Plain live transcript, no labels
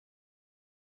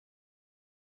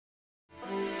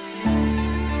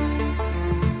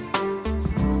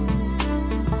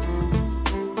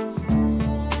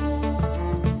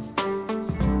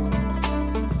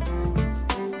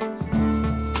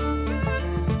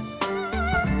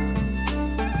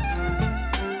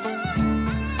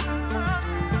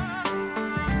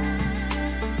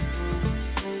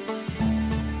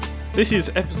This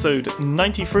is episode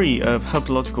 93 of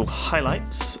Herpetological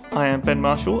Highlights. I am Ben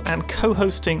Marshall, and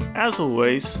co-hosting, as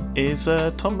always, is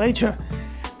Tom Major.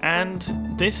 And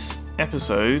this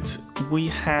episode, we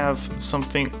have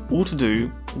something all to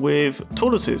do with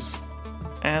tortoises.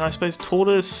 And I suppose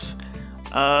tortoise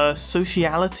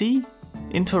sociality,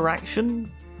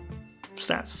 interaction,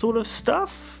 that sort of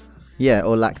stuff? Yeah,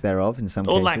 or lack thereof in some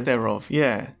cases. Or lack thereof,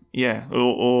 yeah.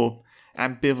 Or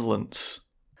ambivalence.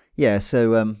 Yeah,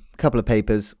 so a couple of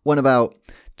papers. One about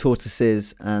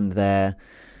tortoises and their,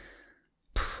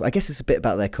 I guess it's a bit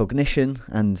about their cognition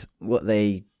and what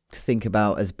they think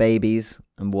about as babies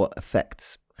and what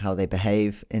affects how they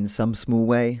behave in some small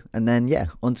way. And then,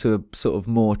 onto a sort of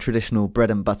more traditional bread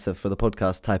and butter for the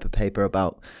podcast type of paper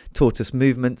about tortoise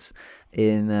movements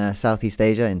in Southeast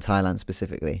Asia, in Thailand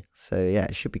specifically. So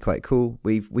it should be quite cool.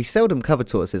 We seldom cover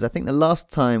tortoises. I think the last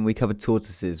time we covered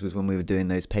tortoises was when we were doing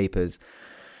those papers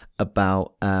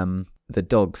about the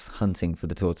dogs hunting for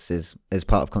the tortoises as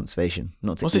part of conservation.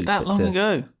 Was it that long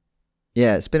ago?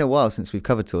 Yeah, it's been a while since we've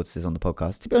covered tortoises on the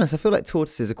podcast. To be honest, I feel like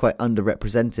tortoises are quite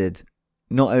underrepresented,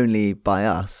 not only by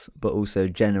us, but also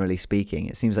generally speaking.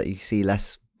 It seems like you see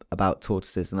less about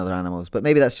tortoises than other animals, but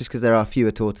maybe that's just because there are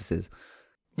fewer tortoises.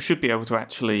 We should be able to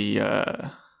actually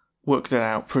work that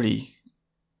out pretty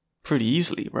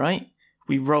easily, right?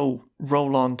 We roll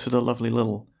on to the lovely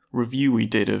little review we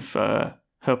did of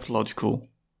herpetological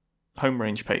home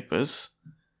range papers.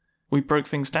 We broke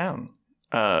things down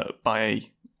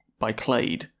by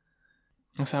clade.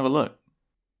 Let's have a look.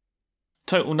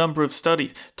 Total number of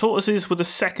studies. Tortoises were the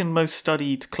second most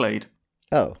studied clade.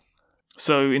 Oh.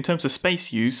 So in terms of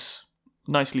space use,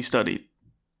 nicely studied.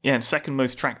 Yeah, and second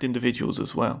most tracked individuals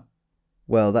as well.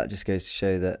 Well, that just goes to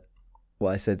show that what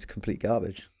I said is complete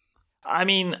garbage. I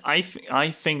mean,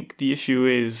 I think the issue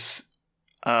is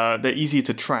they're easier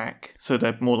to track, so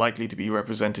they're more likely to be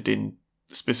represented in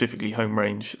specifically home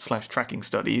range / tracking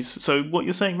studies. So what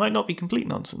you're saying might not be complete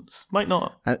nonsense. Might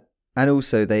not. And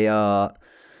also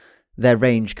their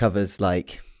range covers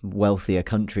like wealthier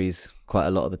countries quite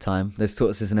a lot of the time. There's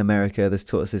tortoises in America, there's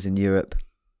tortoises in Europe.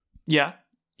 Yeah.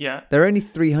 There are only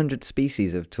 300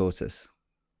 species of tortoise.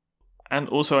 And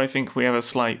also I think we have a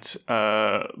slight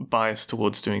bias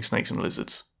towards doing snakes and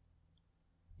lizards.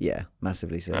 Yeah,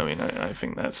 massively so. I mean, I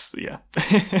think that's, yeah.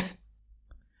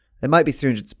 There might be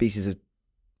 300 species of...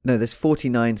 No, there's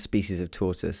 49 species of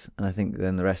tortoise, and I think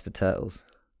then the rest are turtles.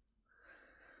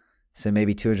 So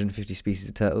maybe 250 species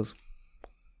of turtles.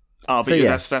 Oh, but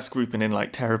that's grouping in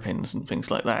like terrapins and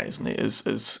things like that, isn't it?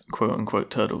 As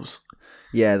quote-unquote turtles.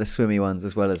 Yeah, the swimmy ones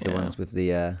as well as the ones with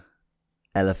the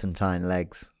elephantine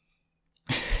legs,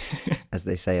 as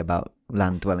they say about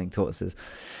land-dwelling tortoises.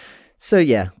 So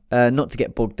not to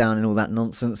get bogged down in all that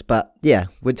nonsense, but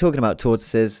we're talking about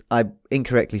tortoises. I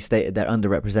incorrectly stated they're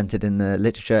underrepresented in the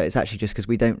literature. It's actually just because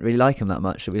we don't really like them that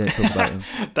much that we don't talk about them.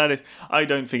 I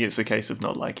don't think it's a case of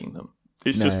not liking them.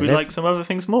 It's just we like some other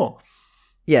things more.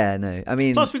 Yeah, no, I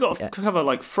mean... Plus we got to cover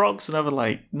like frogs and other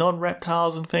like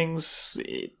non-reptiles and things,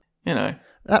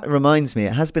 That reminds me,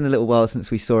 it has been a little while since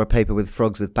we saw a paper with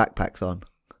frogs with backpacks on.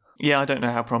 Yeah, I don't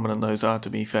know how prominent those are, to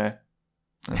be fair.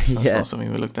 That's not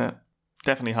something we looked at.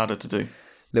 Definitely harder to do.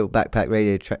 Little backpack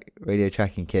radio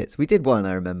tracking kits. We did one,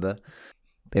 I remember.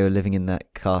 They were living in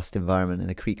that karst environment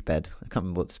in a creek bed. I can't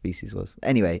remember what the species was.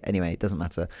 Anyway, it doesn't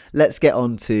matter. Let's get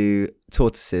on to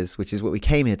tortoises, which is what we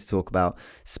came here to talk about.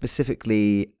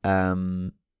 Specifically,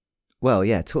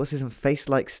 tortoises and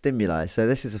face-like stimuli. So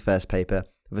this is the first paper.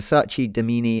 Versace,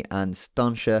 Domini and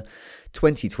Stancia,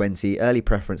 2020, early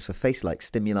preference for face-like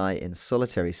stimuli in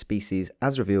solitary species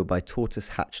as revealed by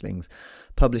tortoise hatchlings,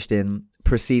 published in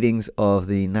Proceedings of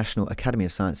the National Academy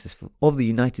of Sciences of the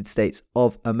United States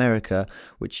of America,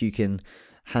 which you can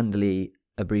handily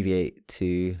abbreviate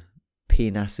to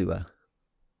PNASUA.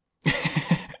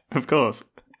 Of course.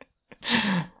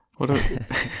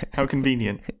 How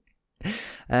convenient.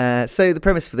 So the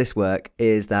premise for this work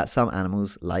is that some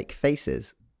animals like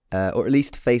faces, or at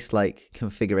least face-like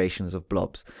configurations of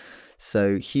blobs.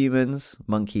 So humans,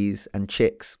 monkeys, and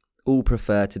chicks all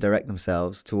prefer to direct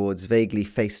themselves towards vaguely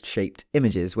face-shaped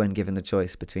images when given the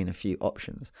choice between a few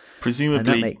options.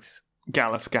 Presumably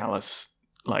Gallus,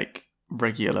 like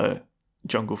regular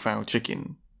jungle fowl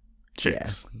chicken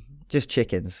chicks. Yeah, just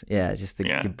chickens. Yeah, just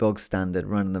your bog standard,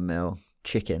 run-of-the-mill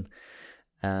chicken.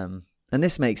 And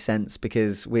this makes sense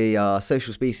because we are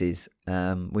social species.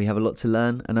 We have a lot to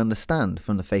learn and understand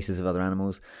from the faces of other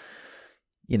animals.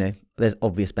 There's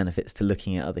obvious benefits to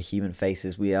looking at other human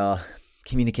faces. We are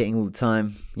communicating all the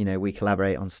time. We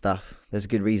collaborate on stuff. There's a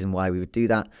good reason why we would do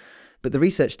that. But the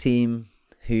research team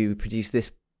who produced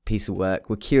this piece of work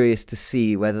were curious to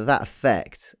see whether that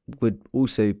effect would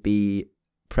also be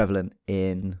prevalent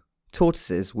in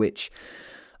tortoises, which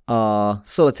are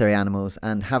solitary animals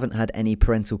and haven't had any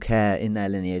parental care in their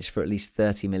lineage for at least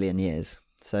 30 million years.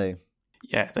 So,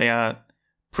 yeah, they are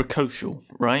precocial,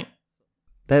 right?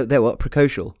 They're what?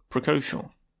 Precocial? Precocial.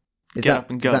 Is Get that, up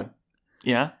and does go. that-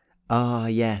 Yeah? Ah,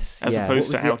 yes. As yeah.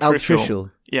 opposed What to was the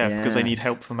altricial. Yeah, Yeah. because they need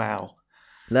help from Al.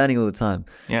 Learning all the time.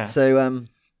 Yeah. So,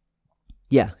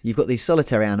 you've got these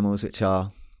solitary animals which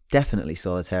are definitely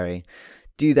solitary.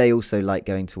 Do they also like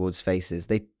going towards faces?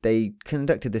 They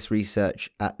conducted this research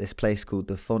at this place called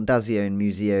the Fondazione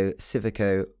Museo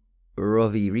Civico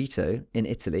Roverito in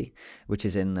Italy, which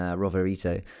is in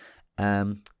Roverito.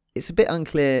 It's a bit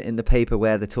unclear in the paper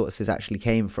where the tortoises actually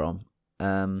came from.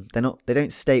 They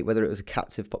don't state whether it was a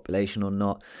captive population or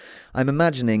not. I'm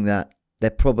imagining that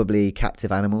they're probably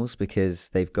captive animals because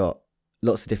they've got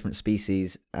lots of different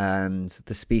species, and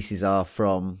the species are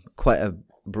from quite a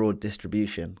broad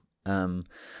distribution.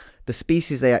 The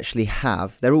species they actually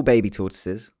have, they're all baby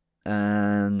tortoises,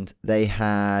 and they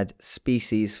had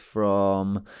species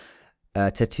from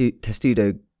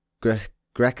Testudo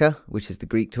greca, which is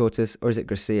the Greek tortoise, or is it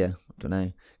Gracia? I don't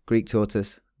know. Greek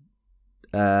tortoise.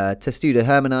 Testudo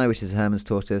hermanni, which is a Hermann's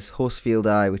tortoise,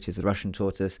 Horsfieldi, which is the Russian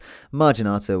tortoise,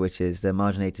 Marginata, which is the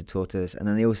marginated tortoise, and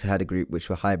then they also had a group which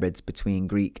were hybrids between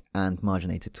Greek and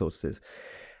marginated tortoises.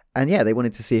 And yeah, they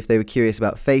wanted to see if they were curious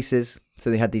about faces, so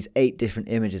they had these 8 different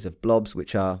images of blobs,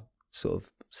 which are sort of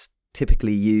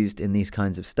typically used in these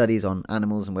kinds of studies on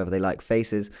animals and whether they like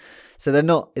faces. So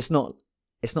it's not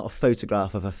a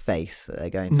photograph of a face that they're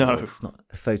going towards. No. It's not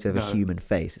a photo of a human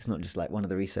face. It's not just like one of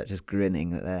the researchers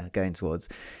grinning that they're going towards.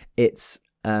 It's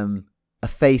a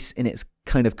face in its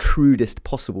kind of crudest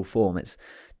possible form. It's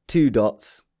 2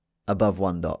 dots above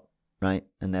 1 dot, right?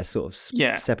 And they're sort of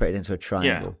separated into a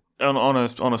triangle. Yeah, on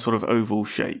a sort of oval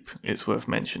shape, it's worth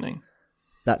mentioning.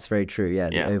 That's very true, yeah.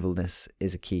 The ovalness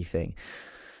is a key thing.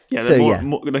 Yeah,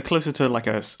 they're closer to like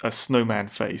a snowman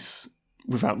face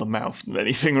without the mouth than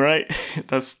anything, right?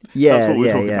 That's what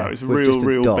we're talking about. It's with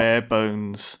real dot. bare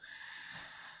bones.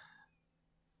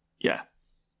 Yeah.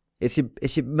 It's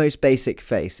your most basic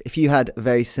face. If you had a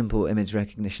very simple image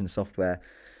recognition software,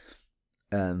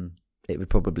 it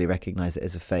would probably recognize it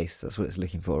as a face. That's what it's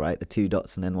looking for, right? The 2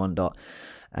 dots and then 1 dot.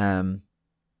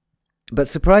 But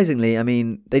surprisingly, I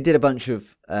mean, they did a bunch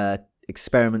of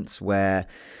experiments where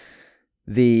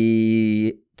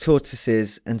the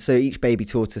tortoises, and so each baby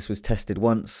tortoise was tested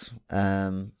once.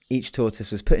 Each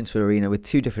tortoise was put into an arena with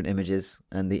 2 different images,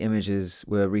 and the images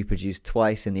were reproduced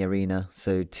twice in the arena.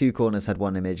 So 2 corners had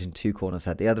one image and 2 corners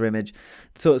had the other image.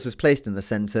 The tortoise was placed in the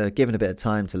center, given a bit of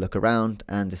time to look around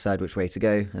and decide which way to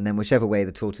go, and then whichever way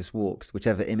the tortoise walks,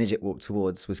 whichever image it walked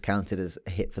towards, was counted as a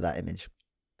hit for that image.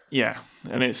 Yeah,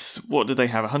 and what did they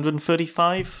have?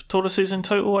 135 tortoises in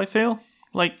total, I feel?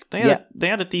 Like, they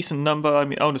had a decent number. I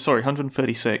mean,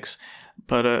 136,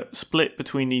 but split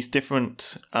between these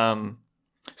different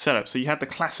setups. So you had the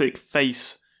classic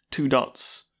face, 2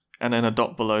 dots, and then a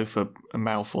dot below for a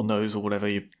mouth or nose or whatever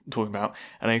you're talking about.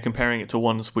 And then you're comparing it to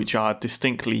ones which are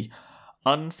distinctly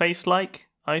unface-like,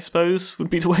 I suppose, would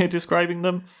be the way of describing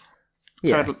them.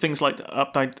 Yeah. So I had things like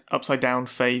the upside-down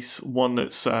face, one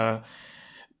that's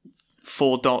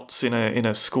 4 dots in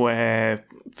a square,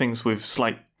 things with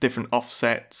slight different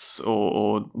offsets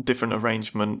or different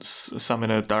arrangements, some in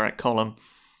a direct column.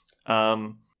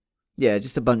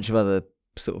 Just a bunch of other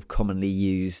sort of commonly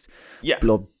used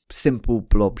simple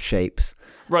blob shapes.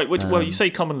 Right, which, well, you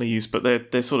say commonly used, but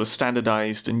they're sort of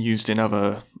standardized and used in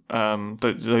other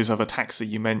those other taxa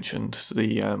you mentioned,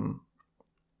 the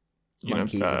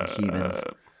monkeys and humans,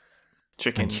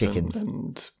 chickens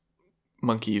and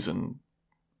monkeys and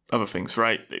other things,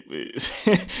 right?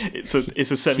 It's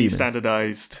a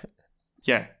semi-standardized.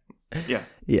 Yeah.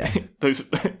 those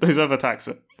other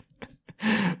taxa.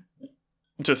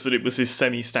 Just that it was this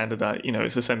semi-standardized.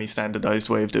 It's a semi-standardized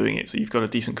way of doing it. So you've got a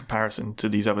decent comparison to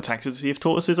these other taxa to see if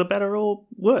tortoises are better or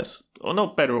worse, or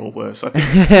not better or worse. I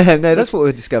think no, that's what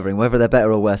we're discovering. Whether they're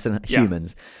better or worse than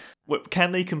humans.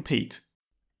 Can they compete?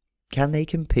 Can they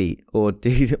compete, or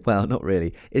well, not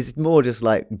really. It's more just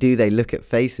like, do they look at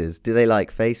faces? Do they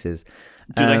like faces?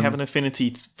 Do they have an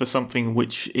affinity for something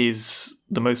which is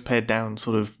the most pared down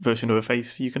sort of version of a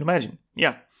face you can imagine?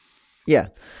 Yeah. Yeah.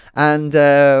 And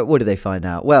what did they find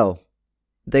out? Well,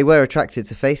 they were attracted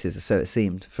to faces, so it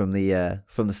seemed, from the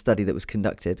study that was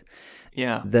conducted.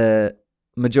 Yeah. The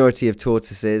majority of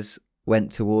tortoises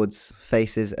went towards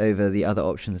faces over the other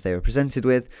options they were presented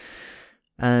with.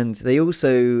 And they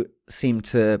also seemed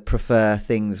to prefer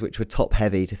things which were top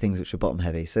heavy to things which were bottom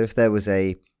heavy. So if there was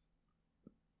a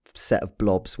set of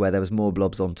blobs where there was more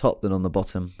blobs on top than on the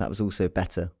bottom, that was also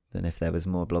better than if there was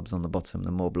more blobs on the bottom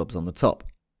than more blobs on the top.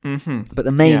 Mm-hmm. But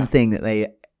the main thing that they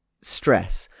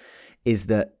stress is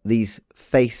that these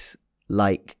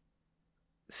face-like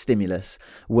stimulus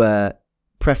were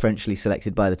preferentially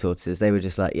selected by the tortoises. They were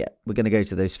just like, yeah, we're going to go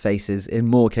to those faces in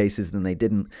more cases than they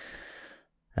didn't.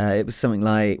 It was something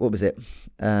like, what was it?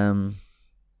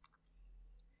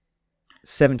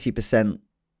 70%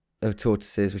 of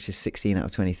tortoises, which is 16 out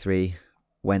of 23,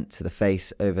 went to the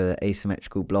face over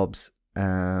asymmetrical blobs.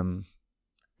 And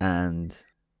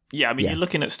yeah, I mean, you're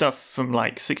looking at stuff from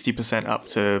like 60% up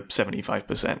to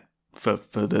 75% for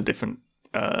the different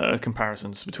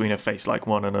comparisons between a face-like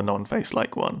one and a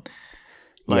non-face-like one.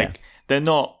 Like, they're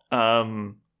not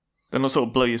sort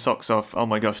of blow your socks off, oh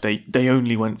my gosh, they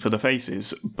only went for the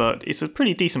faces, but it's a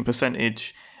pretty decent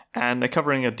percentage, and they're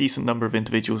covering a decent number of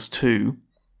individuals too,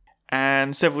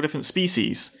 and several different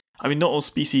species. I mean, not all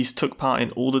species took part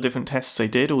in all the different tests they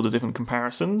did, all the different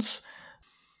comparisons,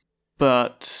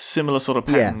 but similar sort of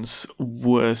patterns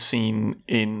were seen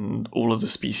in all of the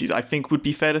species. I think would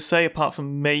be fair to say, apart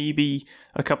from maybe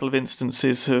a couple of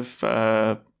instances of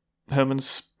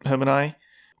Hermanni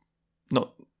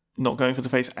not going for the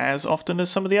face as often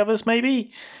as some of the others,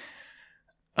 maybe?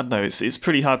 I don't know, it's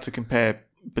pretty hard to compare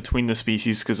between the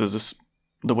species because of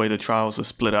the way the trials are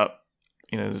split up.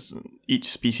 You know, each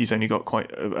species only got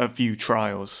quite a few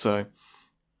trials, so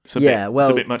it's a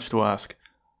bit much to ask.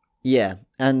 Yeah,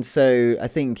 and so I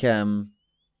think, you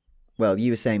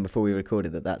were saying before we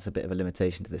recorded that that's a bit of a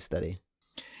limitation to this study.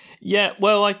 Yeah,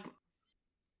 well,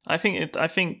 I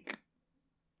think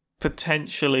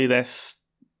potentially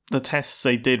the tests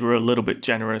they did were a little bit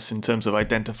generous in terms of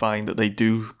identifying that they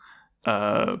do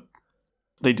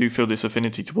feel this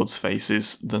affinity towards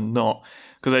faces than not,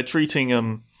 because they're treating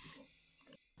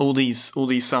all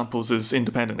these samples as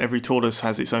independent. Every tortoise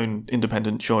has its own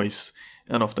independent choice,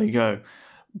 and off they go.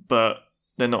 But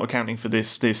they're not accounting for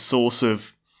this source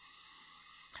of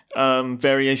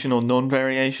variation or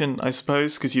non-variation, I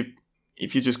suppose, because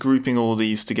if you're just grouping all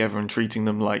these together and treating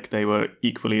them like they were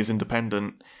equally as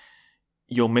independent,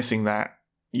 you're missing that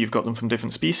you've got them from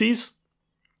different species.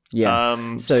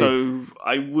 Yeah. So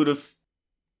I would have...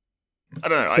 I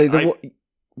don't know. So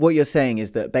what you're saying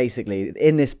is that basically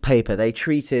in this paper they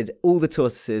treated all the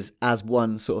tortoises as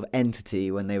one sort of entity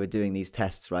when they were doing these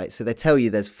tests, right? So they tell you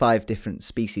there's 5 different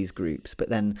species groups, but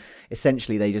then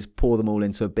essentially they just pour them all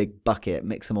into a big bucket,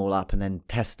 mix them all up and then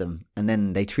test them, and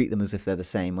then they treat them as if they're the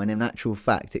same, when in actual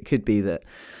fact it could be that,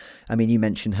 I mean, you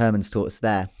mentioned Hermann's tortoise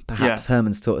there. Perhaps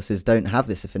Hermann's tortoises don't have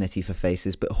this affinity for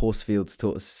faces, but Horsfield's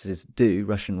tortoises do,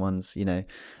 Russian ones, you know.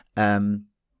 And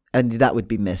that would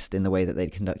be missed in the way that they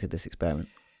conducted this experiment.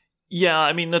 Yeah,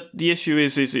 I mean, the issue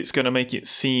is it's going to make it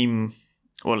seem,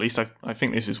 or at least I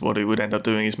think this is what it would end up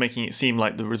doing, is making it seem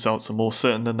like the results are more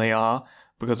certain than they are,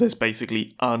 because there's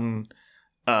basically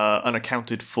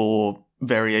unaccounted for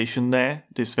variation there,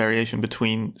 this variation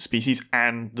between species,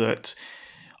 and that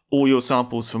all your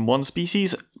samples from one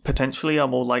species potentially are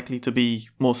more likely to be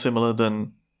more similar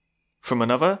than from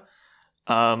another.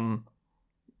 And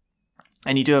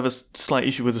you do have a slight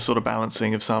issue with the sort of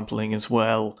balancing of sampling as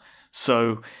well.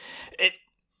 So, I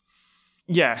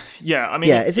mean...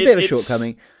 Yeah, it's a bit of a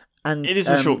shortcking. And it is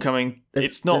a shortcoming.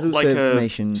 It's not like a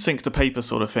sync to paper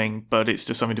sort of thing, but it's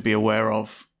just something to be aware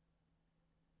of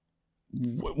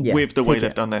with the way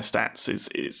they've done their stats.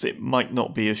 It might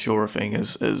not be as sure a thing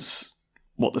as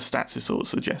what the stats is sort of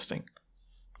suggesting.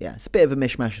 Yeah, it's a bit of a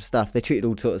mishmash of stuff. They treated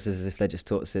all tortoises as if they're just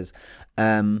tortoises.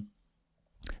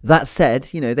 That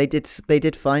said, you know, they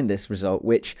did find this result,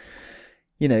 which,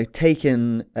 you know,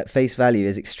 taken at face value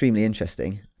is extremely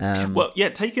interesting.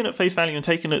 Taken at face value and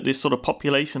taken at this sort of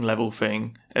population level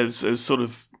thing, as sort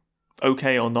of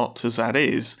okay or not as that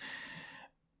is,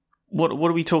 what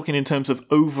are we talking in terms of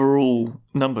overall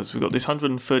numbers? We've got this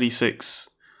 136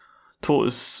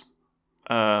 tortoises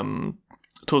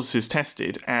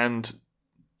tested, and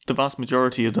the vast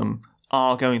majority of them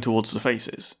are going towards the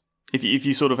faces. If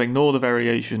you sort of ignore the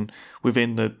variation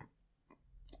within the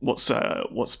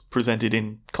what's presented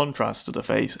in contrast to the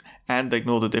face, and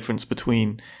ignore the difference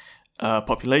between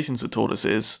populations of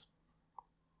tortoises,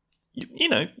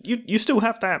 you still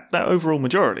have that overall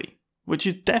majority, which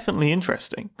is definitely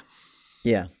interesting.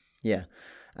 Yeah.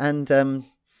 And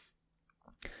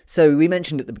so we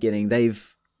mentioned at the beginning,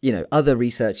 other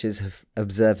researchers have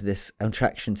observed this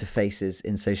attraction to faces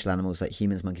in social animals like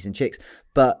humans, monkeys, and chicks,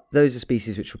 but those are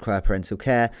species which require parental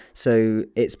care. So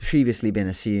it's previously been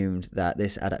assumed that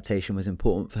this adaptation was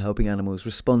important for helping animals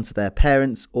respond to their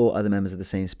parents or other members of the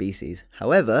same species.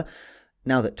 However,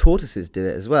 now that tortoises do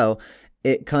it as well,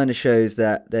 it kind of shows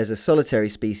that there's a solitary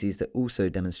species that also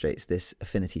demonstrates this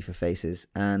affinity for faces,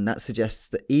 and that suggests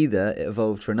that either it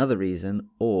evolved for another reason,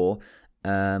 or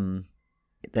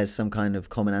there's some kind of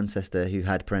common ancestor who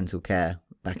had parental care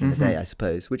back in the day, I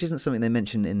suppose, which isn't something they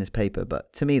mention in this paper,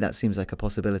 but to me that seems like a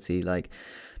possibility. Like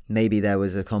maybe there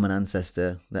was a common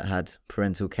ancestor that had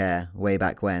parental care way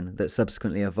back when that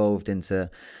subsequently evolved into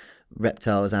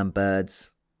reptiles and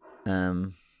birds.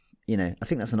 I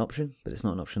think that's an option, but it's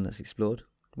not an option that's explored.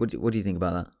 What do you think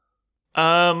about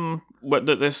that?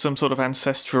 That there's some sort of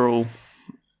ancestral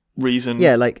reason.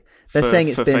 Yeah, like they're saying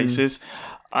it's been faces.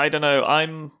 I don't know.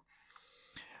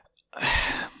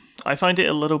 I find it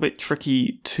a little bit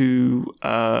tricky to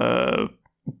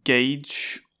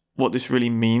gauge what this really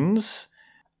means,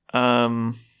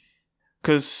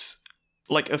 because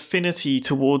like affinity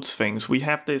towards things, we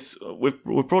have this. We've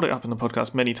brought it up in the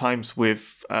podcast many times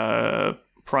with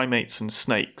primates and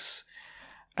snakes,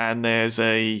 and there's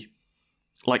a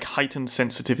like heightened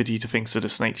sensitivity to things that are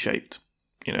snake shaped.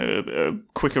 A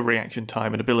quicker reaction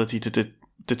time and ability to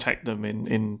detect them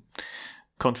in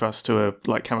contrast to a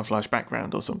like camouflage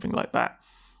background or something like that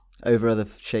over other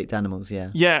shaped animals.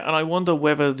 And I wonder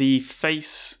whether the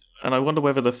face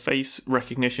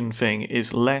recognition thing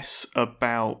is less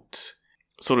about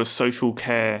sort of social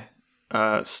care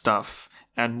stuff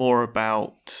and more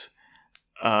about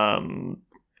a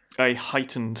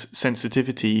heightened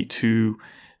sensitivity to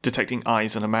detecting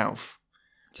eyes and a mouth,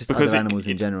 just because other animals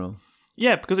in general.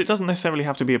 Yeah, because it doesn't necessarily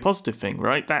have to be a positive thing,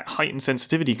 right? That heightened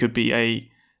sensitivity could be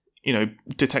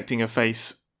detecting a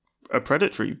face, a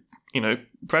predatory,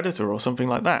 predator or something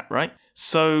like that, right?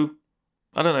 So,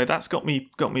 I don't know, that's got me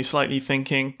slightly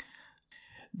thinking.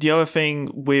 The other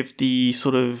thing with the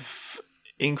sort of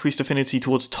increased affinity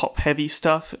towards top-heavy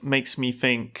stuff makes me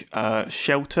think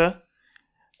shelter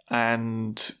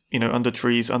and, under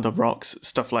trees, under rocks,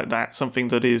 stuff like that. Something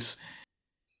that is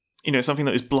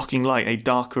blocking light, a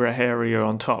darker area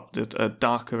on top, a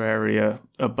darker area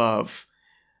above.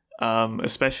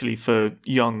 Especially for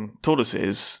young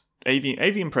tortoises.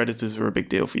 Avian predators are a big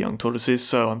deal for young tortoises,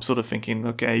 so I'm sort of thinking,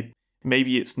 okay,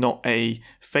 maybe it's not a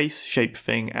face shape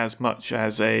thing as much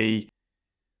as a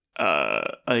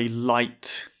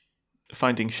light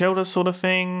finding shelter sort of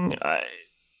thing.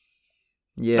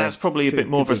 That's probably a bit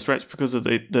more of a stretch because of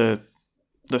the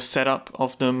setup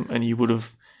of them, and you would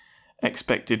have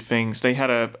expected things. They had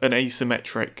an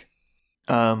asymmetric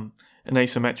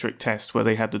test where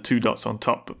they had the two dots on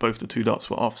top, but both the two dots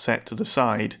were offset to the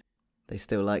side. They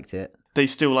still liked it. They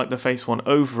still like the face one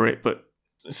over it, but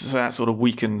so that sort of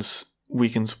weakens.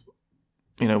 What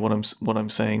I'm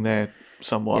saying there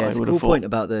somewhat. Yeah, it's a cool point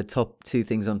about the top two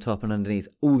things on top and underneath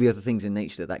all the other things in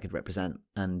nature that could represent.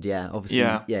 And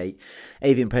obviously,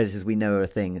 avian predators we know are a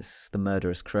thing. It's the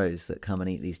murderous crows that come and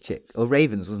eat these chicks, or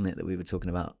ravens, wasn't it, that we were talking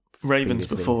about? Ravens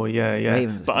previously. Before, yeah.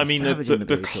 Ravens, but I mean,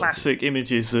 the classic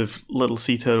images of little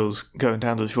sea turtles going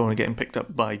down to the shore and getting picked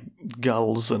up by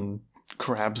gulls and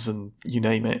crabs and you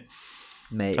name it.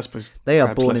 Mate, I suppose they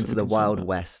are born into the Wild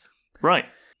West. Right.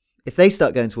 If they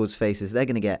start going towards faces, they're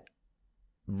going to get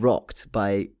rocked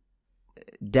by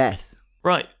death.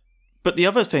 Right. But the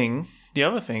other thing,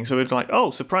 so it's like, oh,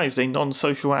 surprised, a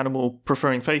non-social animal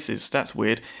preferring faces. That's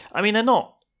weird. I mean, they're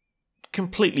not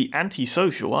completely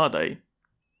antisocial, are they?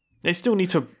 They still need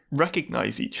to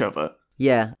recognize each other.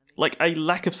 Yeah. Like, a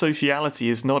lack of sociality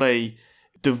is not a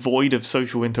devoid of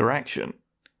social interaction.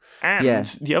 And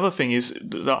the other thing is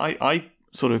that I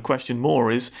sort of question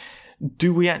more is,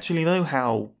 do we actually know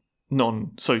how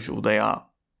non-social they are?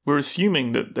 We're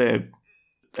assuming that they're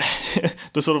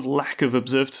the sort of lack of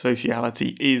observed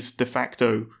sociality is de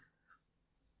facto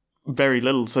very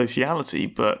little sociality,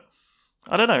 but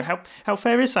I don't know, how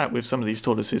fair is that with some of these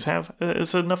tortoises?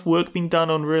 Has enough work been done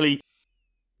on really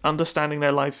understanding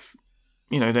their life,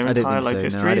 their entire life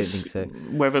histories? No, I don't think so.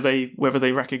 Whether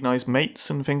they recognise mates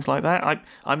and things like that?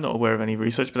 I'm not aware of any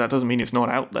research, but that doesn't mean it's not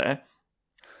out there.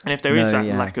 And if there is that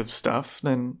lack of stuff,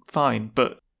 then fine.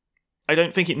 But I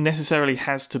don't think it necessarily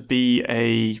has to be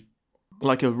a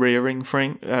rearing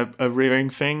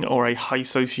thing or a high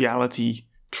sociality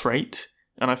trait.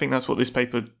 And I think that's what this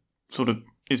paper sort of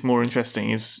is more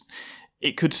interesting, is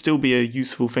it could still be a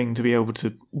useful thing to be able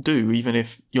to do, even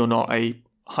if you're not a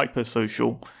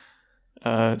hyper-social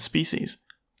species.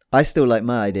 I still like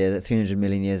my idea that 300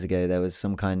 million years ago there was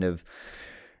some kind of,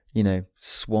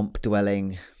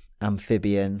 swamp-dwelling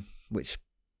amphibian which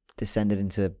descended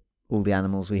into all the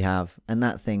animals we have, and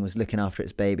that thing was looking after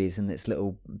its babies, and its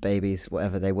little babies,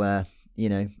 whatever they were,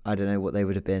 I don't know what they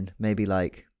would have been. Maybe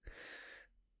like,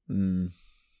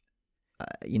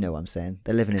 you know what I'm saying.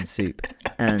 They're living in soup,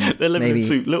 and They're living in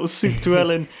soup, little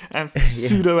soup-dwelling and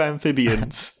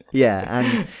pseudo-amphibians. Yeah,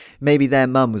 and maybe their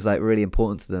mum was like really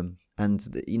important to them, and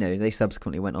they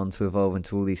subsequently went on to evolve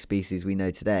into all these species we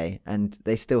know today, and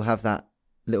they still have that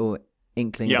little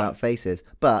inkling about faces.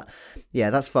 But yeah,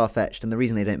 that's far-fetched, and the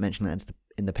reason they don't mention that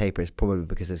in the paper is probably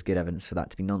because there's good evidence for that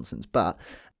to be nonsense. But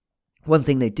one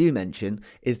thing they do mention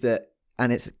is that,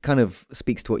 and it kind of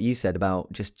speaks to what you said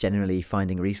about just generally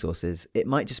finding resources, it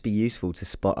might just be useful to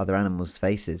spot other animals'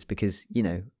 faces because,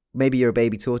 maybe you're a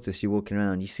baby tortoise, you're walking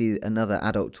around, you see another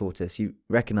adult tortoise, you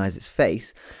recognize its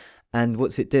face, and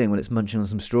what's it doing? Well, it's munching on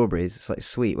some strawberries. It's like,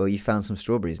 sweet, well, you found some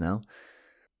strawberries now.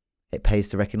 It pays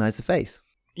to recognize the face.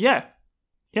 Yeah.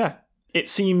 It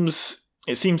seems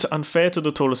unfair to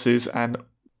the tortoises, and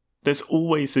there's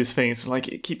always this thing. It's like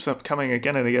it keeps up coming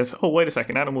again and again. Oh, wait a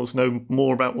second, animals know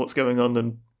more about what's going on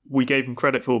than we gave them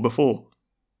credit for before.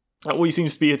 That always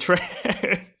seems to be a trend.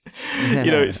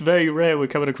 It's very rare we're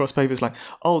coming across papers like,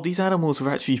 oh, these animals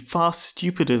were actually far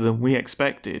stupider than we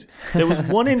expected. There was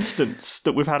one instance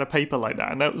that we've had a paper like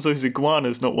that, and that was those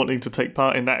iguanas not wanting to take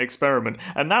part in that experiment.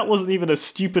 And that wasn't even a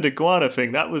stupid iguana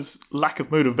thing. That was lack of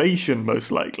motivation,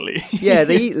 most likely. Yeah,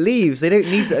 they eat leaves. They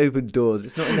don't need to open doors.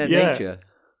 It's not in their nature.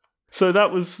 So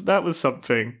that was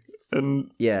something.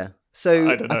 And yeah. So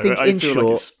I don't know. I feel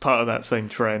like it's part of that same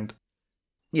trend.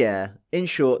 Yeah. In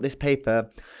short, this paper,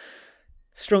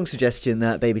 strong suggestion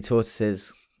that baby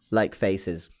tortoises like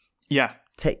faces. Yeah.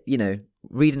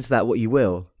 Read into that what you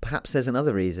will. Perhaps there's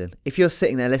another reason. If you're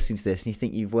sitting there listening to this and you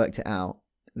think you've worked it out,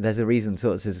 there's a reason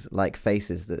tortoises like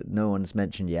faces that no one's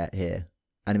mentioned yet here.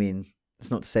 And I mean,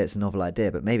 it's not to say it's a novel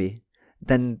idea, but maybe.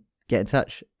 Then get in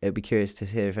touch. It'd be curious to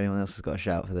hear if anyone else has got a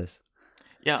shout for this.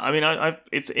 Yeah, I mean,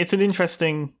 it's an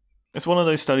interesting. It's one of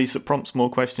those studies that prompts more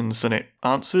questions than it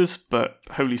answers, but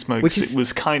holy smokes, it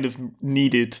was kind of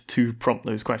needed to prompt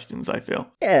those questions, I feel.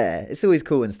 Yeah, it's always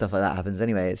cool when stuff like that happens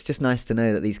anyway. It's just nice to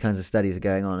know that these kinds of studies are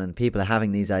going on and people are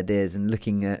having these ideas and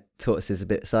looking at tortoises a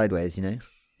bit sideways,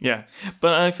 Yeah,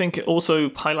 but I think also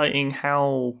highlighting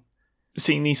how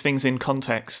seeing these things in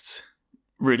context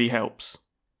really helps.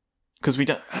 Because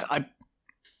I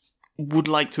would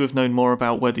like to have known more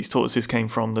about where these tortoises came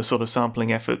from, the sort of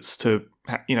sampling efforts to,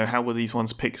 how were these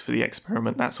ones picked for the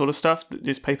experiment, that sort of stuff.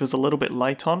 This paper's a little bit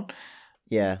light on.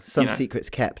 Yeah, some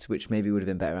secrets kept, which maybe would have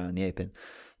been better out in the open.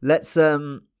 Let's,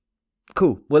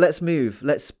 cool. Well,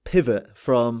 let's pivot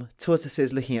from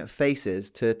tortoises looking at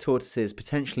faces to tortoises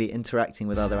potentially interacting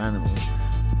with other animals.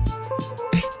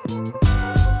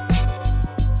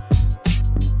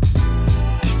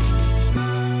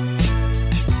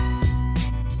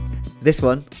 This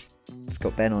one, it's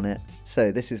got Ben on it.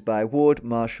 So this is by Ward,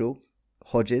 Marshall,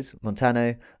 Hodges,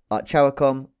 Montano,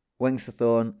 Archawacom,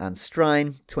 Wengsathorn and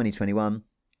Strine, 2021.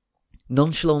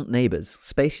 Nonchalant Neighbours,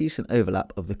 Space Use and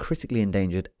Overlap of the Critically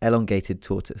Endangered Elongated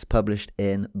Tortoise, published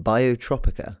in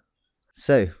Biotropica.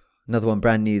 So, another one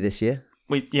brand new this year.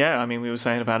 We were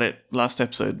saying about it last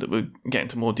episode that we'd get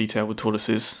into more detail with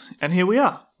tortoises. And here we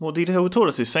are, more detail with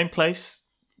tortoises. Same place,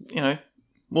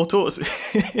 more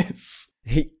tortoises.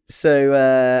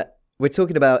 So we're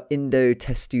talking about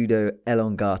Indotestudo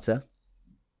elongata,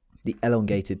 the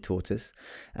elongated tortoise.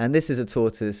 And this is a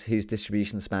tortoise whose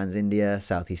distribution spans India,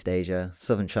 Southeast Asia,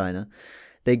 southern China.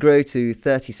 They grow to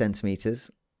 30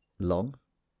 centimetres long.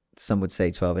 Some would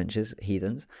say 12 inches,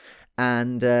 heathens.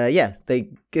 And they're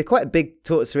quite a big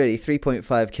tortoise really,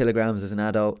 3.5 kilograms as an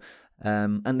adult.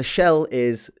 And the shell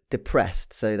is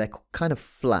depressed, so they're kind of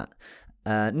flat.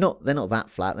 They're not that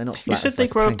flat. They're not flat. You said they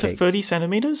grow up to 30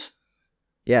 centimetres?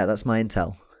 Yeah, that's my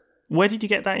intel. Where did you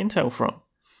get that intel from?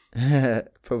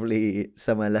 Probably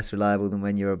somewhere less reliable than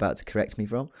when you're about to correct me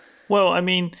from. Well, I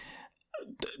mean,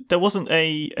 there wasn't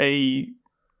a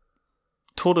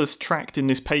tortoise tracked in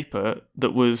this paper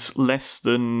that was less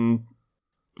than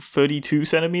 32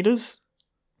 centimetres?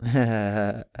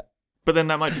 But then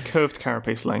that might be curved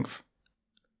carapace length.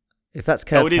 If that's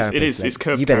curved carapace length, it's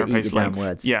curved you better carapace eat your length. damn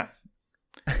words. Yeah.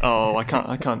 Oh, I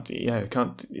can't. Yeah,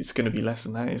 it's going to be less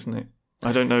than that, isn't it?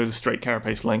 I don't know the straight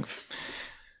carapace length.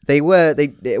 It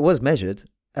was measured.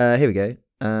 Here we go.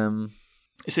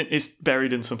 It's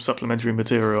buried in some supplementary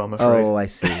material, I'm afraid. Oh, I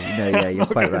see. No, yeah, you're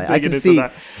quite right. I can see.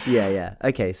 That. Yeah.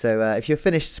 Okay, so if you're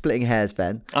finished splitting hairs,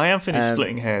 Ben. I am finished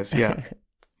splitting hairs. Yeah.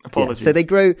 Apologies. Yeah, so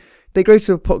they grow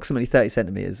to approximately 30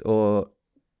 centimeters, or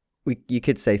you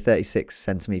could say 36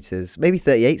 centimeters, maybe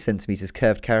 38 centimeters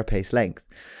curved carapace length.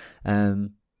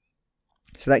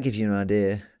 So that gives you an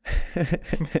idea.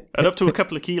 And up to a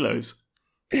couple of kilos.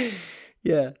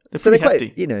 Yeah. They're quite,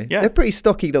 hefty. They're pretty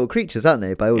stocky little creatures, aren't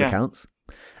they, by all accounts?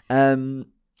 And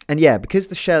yeah, because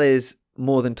the shell is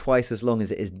more than twice as long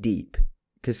as it is deep,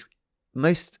 because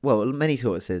many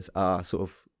tortoises are sort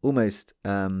of almost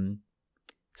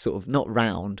sort of not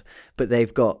round, but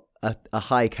they've got a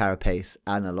high carapace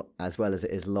and as well as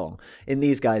it is long. In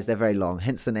these guys, they're very long,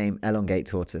 hence the name elongate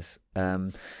tortoise.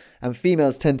 And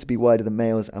females tend to be wider than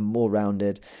males and more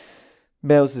rounded.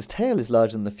 Males' tail is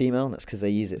larger than the female. That's because they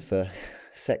use it for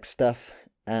sex stuff.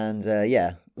 And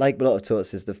like a lot of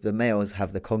tortoises, the males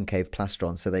have the concave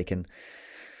plastron, so they can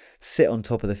sit on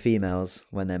top of the females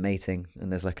when they're mating,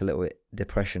 and there's like a little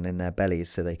depression in their bellies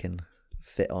so they can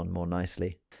fit on more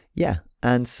nicely. Yeah,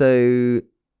 and so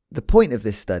the point of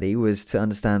this study was to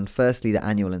understand firstly the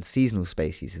annual and seasonal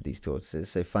space use of these tortoises,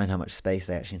 so find how much space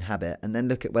they actually inhabit, and then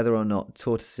look at whether or not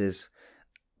tortoises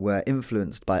were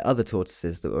influenced by other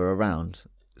tortoises that were around.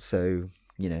 So,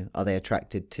 are they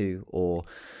attracted to or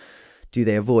do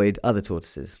they avoid other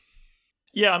tortoises?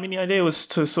 Yeah, I mean, the idea was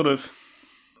to sort of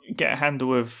get a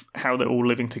handle of how they're all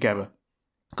living together.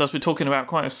 Because we're talking about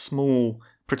quite a small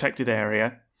protected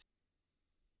area.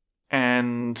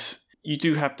 And you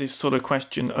do have this sort of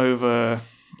question over...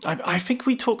 I think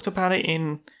we talked about it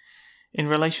in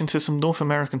relation to some North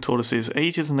American tortoises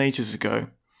ages and ages ago,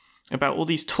 about all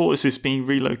these tortoises being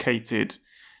relocated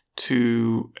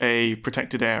to a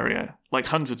protected area, like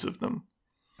hundreds of them.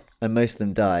 And most of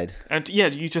them died. And yeah,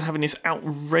 you're just having this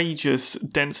outrageous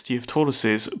density of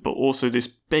tortoises, but also this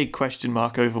big question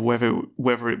mark over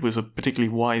whether it was a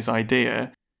particularly wise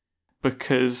idea,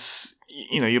 because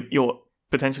you're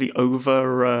potentially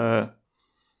over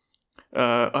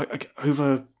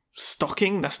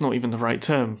stocking. That's not even the right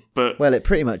term, but well, it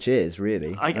pretty much is,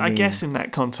 really. I guess in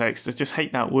that context, I just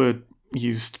hate that word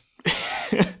used.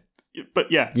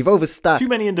 But yeah, you've overstacked too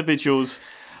many individuals.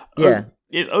 Yeah.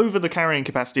 It's over the carrying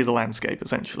capacity of the landscape,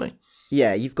 essentially.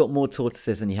 Yeah, you've got more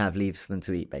tortoises than you have leaves for them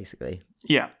to eat, basically.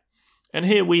 Yeah. And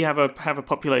here we have a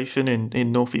population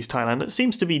in northeast Thailand that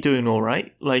seems to be doing all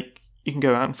right. Like, you can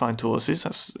go out and find tortoises.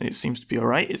 It seems to be all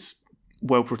right. It's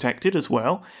well protected as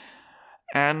well.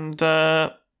 And, try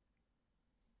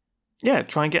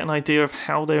and get an idea of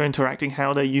how they're interacting,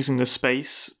 how they're using the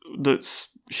space that's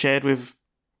shared with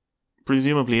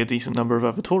presumably a decent number of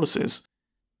other tortoises.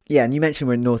 Yeah, and you mentioned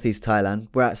we're in northeast Thailand.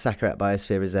 We're at Sakharat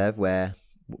Biosphere Reserve, where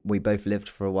we both lived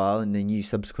for a while, and then you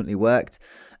subsequently worked.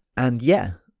 And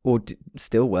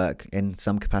still work in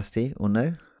some capacity, or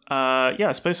no? Yeah,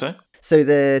 I suppose so. So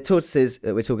the tortoises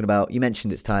that we're talking about, you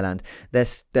mentioned it's Thailand.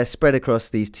 They're spread across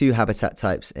these two habitat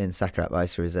types in Sakharat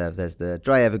Biosphere Reserve. There's the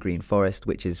dry evergreen forest,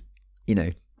 which is,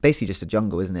 basically just a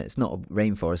jungle, isn't it? It's not a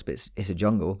rainforest, but it's a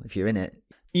jungle if you're in it.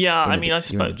 Yeah, I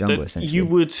suppose that you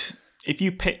would... If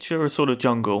you picture a sort of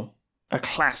jungle, a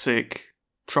classic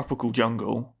tropical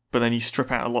jungle, but then you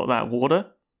strip out a lot of that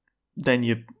water, then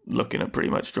you're looking at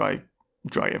pretty much dry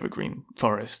evergreen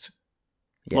forest.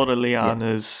 Yeah. A lot of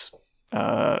lianas,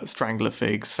 strangler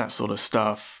figs, that sort of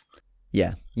stuff.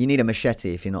 Yeah, you need a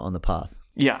machete if you're not on the path.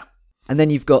 Yeah. And then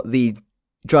you've got the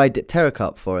dry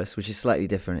dipterocarp forest, which is slightly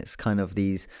different. It's kind of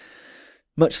these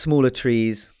much smaller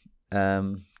trees,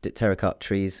 dipterocarp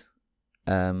trees,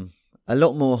 a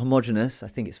lot more homogeneous, I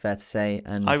think it's fair to say.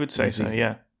 And I would say so,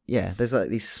 yeah. Yeah, there's like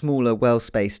these smaller,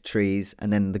 well-spaced trees,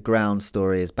 and then the ground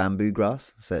story is bamboo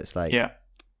grass. So it's like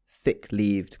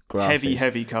thick-leaved grasses.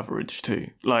 Heavy coverage too.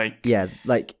 Like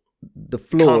the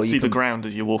floor. You can't see the ground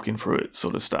as you're walking through it,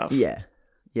 sort of stuff. Yeah.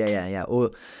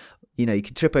 Or, you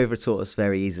can trip over a tortoise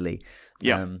very easily.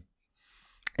 Yeah.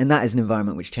 And that is an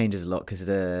environment which changes a lot because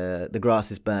the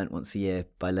grass is burnt once a year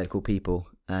by local people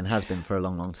and has been for a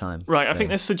long, long time. Right, so. I think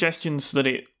there's suggestions that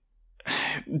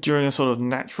during a sort of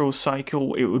natural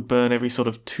cycle, it would burn every sort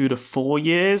of 2 to 4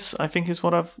 years, I think is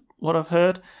what I've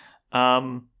heard.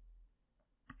 Other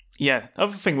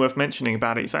thing worth mentioning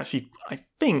about it is actually, I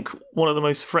think, one of the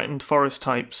most threatened forest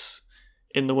types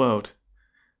in the world.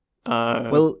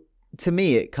 Well, to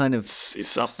me, it kind of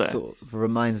it's up there. Sort of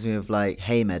reminds me of like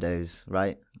hay meadows,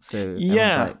 right? So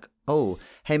yeah, like, oh,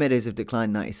 hay meadows have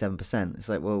declined 97%. It's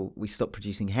like, well, we stopped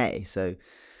producing hay, so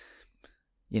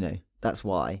that's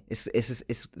why. It's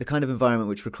the kind of environment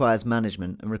which requires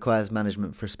management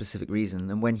for a specific reason.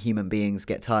 And when human beings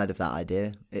get tired of that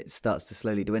idea, it starts to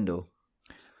slowly dwindle.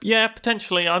 Yeah,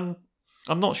 potentially. I'm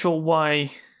not sure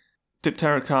why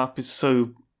dipterocarp is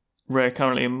so rare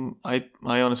currently. I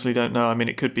honestly don't know. I mean,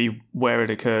 it could be where it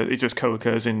occurs. It just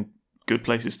co-occurs in good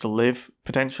places to live,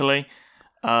 potentially.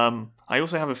 I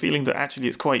also have a feeling that actually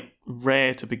it's quite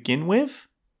rare to begin with,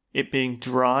 it being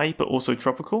dry but also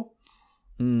tropical.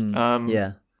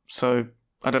 Yeah. So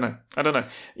I don't know.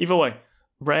 Either way,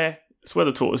 rare. It's where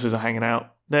the tortoises are hanging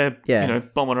out. They're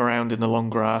bombing around in the long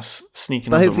grass,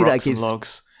 sneaking under rocks and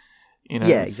logs.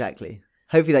 Yeah, exactly.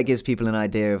 hopefully that gives people an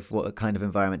idea of what kind of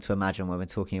environment to imagine when we're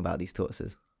talking about these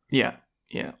tortoises. Yeah.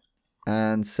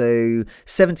 And so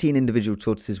 17 individual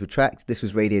tortoises were tracked. This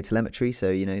was radio telemetry,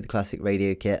 so, the classic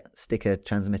radio kit, stick a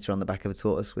transmitter on the back of a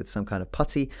tortoise with some kind of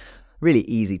putty. Really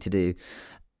easy to do.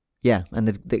 Yeah, and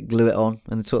they glue it on,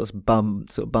 and the tortoise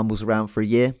sort of bumbles around for a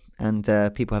year, and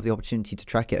people have the opportunity to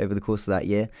track it over the course of that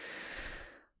year.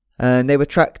 And they were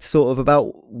tracked sort of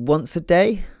about once a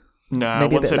day. No,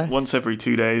 once every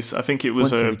 2 days. I think it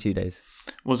was once every 2 days.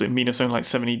 Was it Minus only like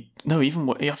 70? No, even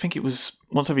I think it was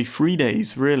once every 3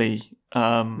 days. Really,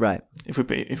 right? If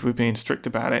we're being strict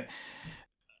about it,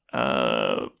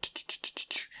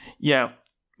 yeah,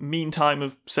 mean time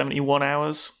of 71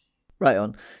 hours. Right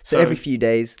on. So every few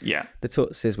days, yeah, the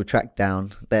tortoises were tracked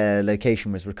down. Their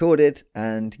location was recorded,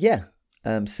 and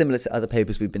similar to other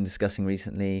papers we've been discussing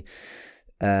recently.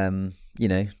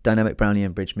 Dynamic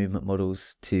Brownian bridge movement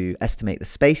models to estimate the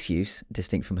space use,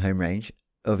 distinct from home range,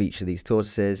 of each of these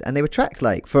tortoises. And they were tracked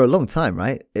for a long time,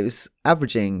 right? It was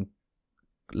averaging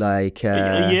a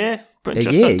year, but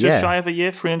just shy of a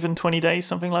year, 320 days,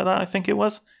 something like that, I think it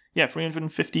was. Yeah,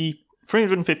 350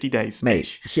 days.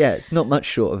 Mate, yeah, it's not much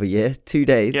short of a year, 2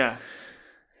 days. Yeah.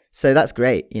 So that's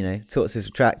great, tortoises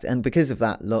were tracked. And because of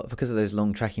those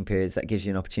long tracking periods, that gives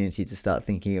you an opportunity to start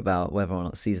thinking about whether or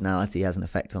not seasonality has an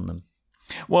effect on them.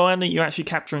 Well, and that you're actually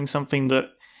capturing something that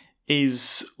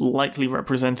is likely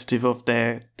representative of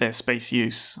their space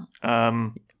use.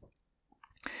 I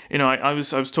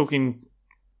was talking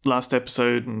last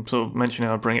episode and sort of mentioning,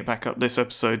 I'll bring it back up this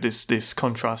episode, this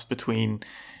contrast between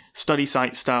study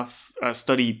site stuff,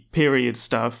 study period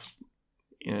stuff,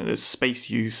 there's space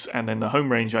use, and then the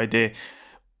home range idea.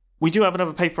 We do have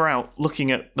another paper out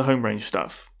looking at the home range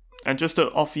stuff. And just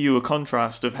to offer you a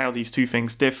contrast of how these two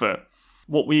things differ,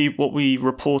 what we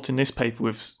report in this paper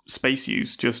with space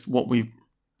use, just what we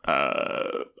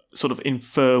sort of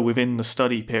infer within the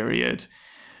study period,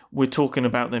 we're talking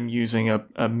about them using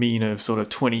a mean of sort of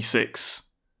 26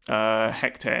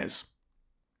 hectares.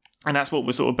 And that's what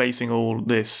we're sort of basing all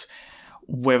this,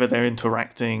 whether they're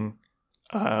interacting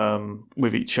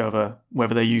with each other,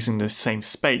 whether they're using the same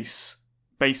space.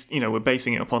 We're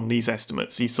basing it upon these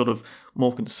estimates, these sort of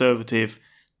more conservative,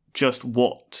 just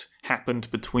what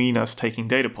happened between us taking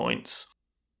data points.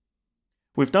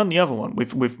 We've done the other one.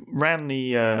 We've ran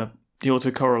the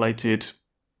autocorrelated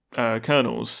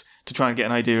kernels to try and get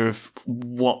an idea of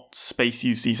what space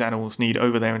use these animals need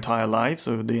over their entire lives,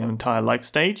 over the entire life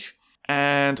stage.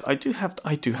 And I do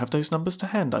have those numbers to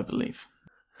hand, I believe.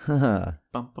 Bum,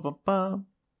 bum, bum, bum.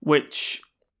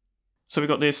 So we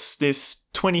got this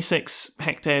 26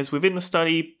 hectares within the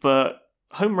study, but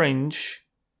home range,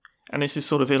 and this is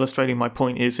sort of illustrating my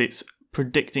point, is it's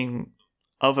predicting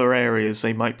other areas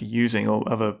they might be using or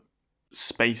other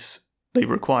space they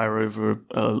require over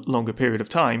a longer period of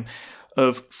time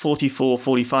of 44,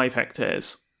 45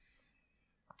 hectares.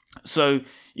 So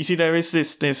you see there is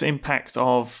this impact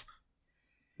of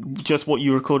just what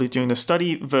you recorded during the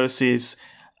study versus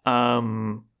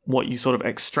what you sort of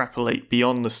extrapolate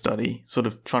beyond the study, sort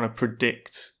of trying to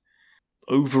predict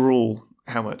overall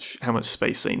how much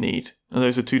space they need. And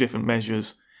those are two different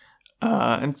measures.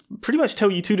 And pretty much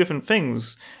tell you two different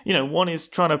things. One is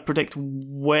trying to predict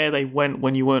where they went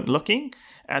when you weren't looking,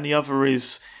 and the other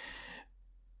is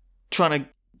trying to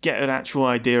get an actual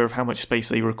idea of how much space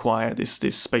they require, this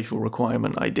spatial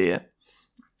requirement idea.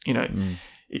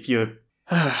 If you're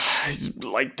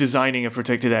like designing a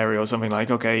protected area or something, like,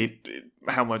 okay,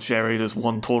 how much area does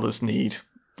one tortoise need?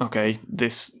 Okay,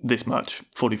 this much,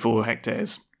 44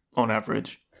 hectares on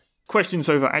average. Questions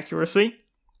over accuracy.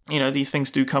 These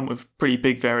things do come with pretty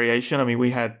big variation. I mean,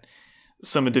 we had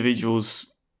some individuals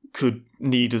could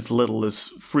need as little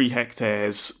as 3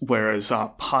 hectares, whereas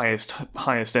our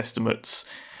highest estimates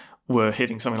were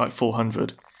hitting something like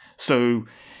 400. So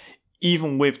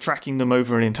even with tracking them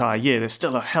over an entire year, there's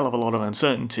still a hell of a lot of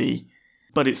uncertainty,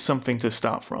 but it's something to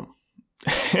start from.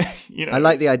 I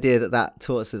like the idea that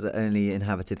tortoise that only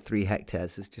inhabited 3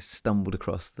 hectares has just stumbled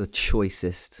across the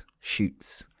choicest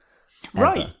shoots ever.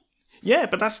 Right. Yeah,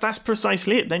 but that's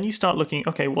precisely it. Then you start looking,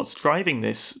 okay, what's driving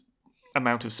this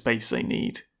amount of space they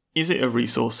need? Is it a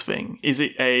resource thing? Is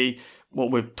it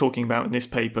what we're talking about in this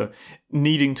paper,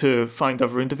 needing to find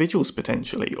other individuals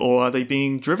potentially? Or are they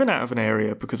being driven out of an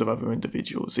area because of other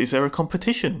individuals? Is there a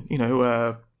competition,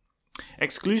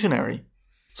 exclusionary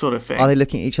sort of thing? Are they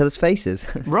looking at each other's faces?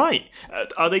 Right.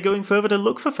 Are they going further to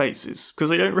look for faces because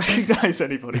they don't recognize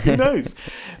anybody? Who knows?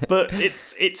 But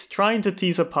it's trying to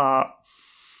tease apart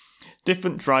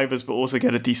different drivers, but also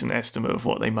get a decent estimate of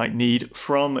what they might need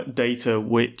from data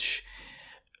which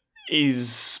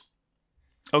is,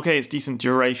 okay, it's decent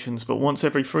durations, but once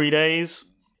every 3 days,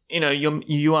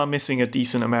 you are missing a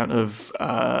decent amount of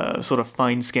sort of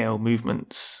fine scale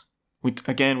movements. We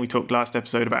talked last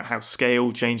episode about how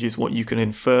scale changes what you can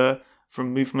infer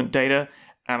from movement data,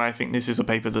 and I think this is a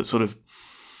paper that sort of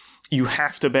you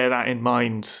have to bear that in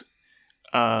mind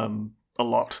a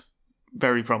lot,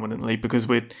 very prominently, because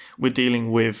we're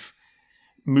dealing with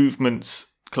movements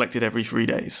collected every 3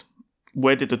 days.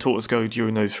 Where did the tortoise go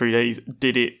during those 3 days?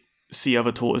 Did it see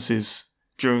other tortoises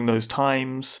during those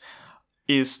times?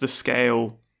 Is the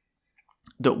scale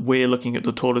that we're looking at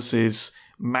the tortoises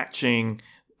matching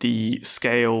the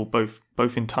scale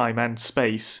both in time and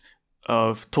space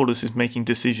of tortoises making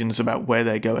decisions about where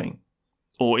they're going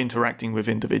or interacting with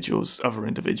other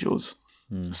individuals?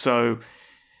 So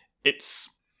it's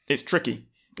tricky.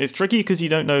 It's tricky because you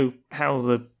don't know how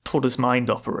the tortoise mind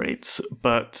operates,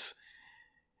 but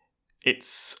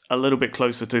it's a little bit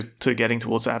closer to getting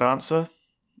towards that answer.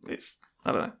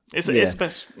 I don't know. It's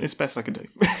best I can do.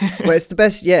 Well, it's the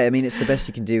best. Yeah, I mean, it's the best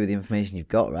you can do with the information you've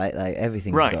got, right? Like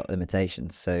everything's got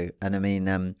limitations. So, and I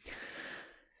mean,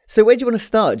 so where do you want to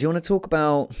start? Do you want to talk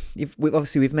about?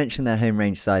 We've mentioned their home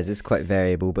range size is quite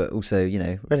variable, but also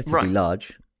relatively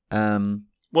large. Well,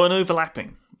 and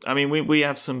overlapping. I mean, we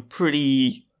have some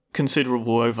pretty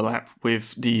considerable overlap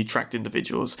with the tracked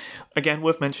individuals. Again,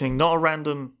 worth mentioning, not a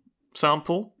random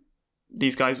sample.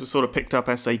 These guys were sort of picked up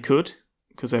as they could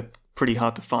because they're pretty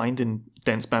hard to find in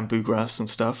dense bamboo grass and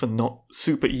stuff, and not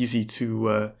super easy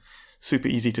to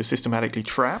systematically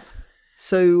trap.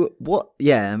 So what?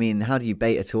 Yeah, I mean, how do you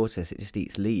bait a tortoise? It just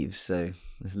eats leaves, so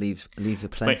there's leaves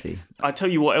aplenty. I tell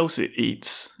you what else it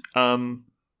eats.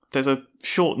 There's a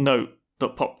short note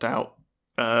that popped out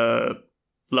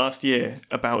last year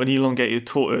about an elongated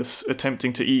tortoise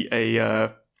attempting to eat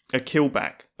a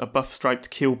keelback, a buff-striped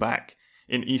keelback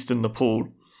in eastern Nepal.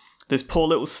 This poor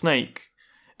little snake.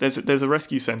 There's a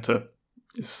rescue centre.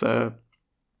 It's a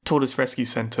tortoise rescue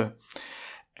centre.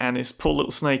 And this poor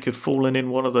little snake had fallen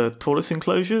in one of the tortoise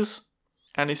enclosures.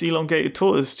 And this elongated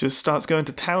tortoise just starts going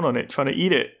to town on it, trying to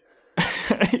eat it.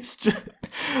 It's just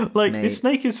like, this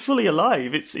snake is fully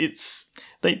alive.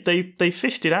 They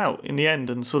fished it out in the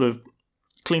end and sort of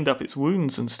cleaned up its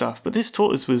wounds and stuff. But this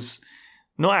tortoise was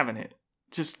not having it,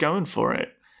 just going for it.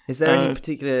 Is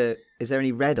there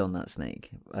any red on that snake?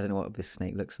 I don't know what this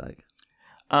snake looks like.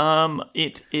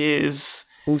 It is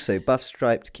also buff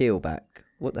striped keelback.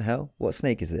 What the hell? What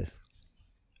snake is this?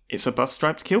 It's a buff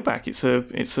striped keelback.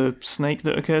 It's a snake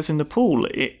that occurs in the pool.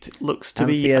 It looks to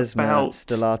be about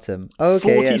stellatum.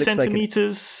 40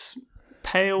 centimeters,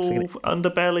 pale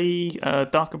underbelly,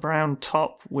 darker brown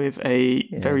top with a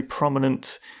very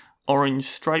prominent orange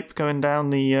stripe going down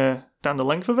the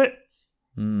length of it.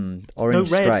 Orange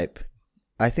stripe.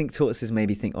 I think tortoises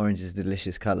maybe think orange is a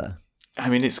delicious colour. I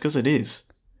mean, it's because it is.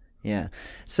 Yeah.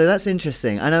 So that's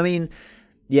interesting. And I mean,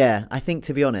 yeah, I think,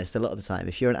 to be honest, a lot of the time,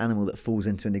 if you're an animal that falls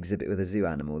into an exhibit with a zoo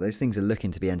animal, those things are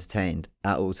looking to be entertained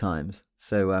at all times.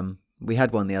 So we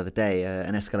had one the other day,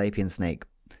 an Aesculapian snake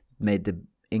made the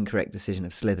incorrect decision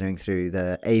of slithering through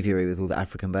the aviary with all the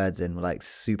African birds in, like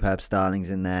superb starlings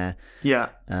in there. Yeah.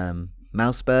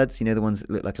 Mouse birds, the ones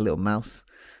that look like a little mouse.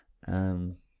 Yeah,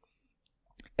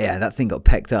 that thing got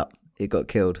pecked up. It got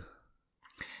killed.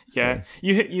 Yeah,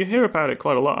 you hear about it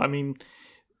quite a lot. I mean,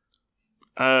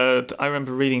 I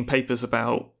remember reading papers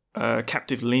about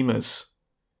captive lemurs,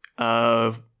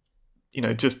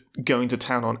 just going to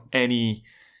town on any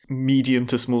medium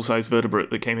to small size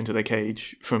vertebrate that came into their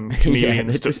cage, from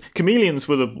chameleons chameleons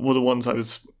were the ones I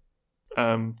was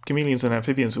chameleons and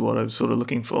amphibians were what I was sort of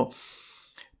looking for.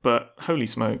 But holy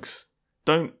smokes,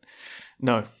 no.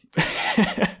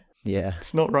 Yeah,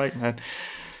 it's not right, man.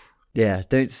 Yeah,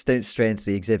 don't stray into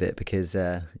the exhibit, because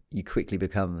you quickly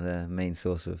become the main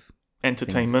source of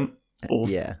entertainment or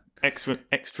extra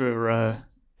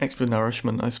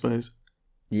nourishment, I suppose.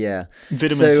 Yeah,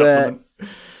 vitamin supplement.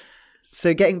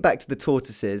 So getting back to the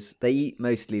tortoises, they eat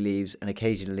mostly leaves, and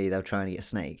occasionally they'll try and eat a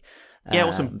snake.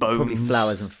 Or some bones, probably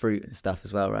flowers and fruit and stuff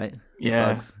as well, right?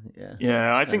 Yeah, bugs.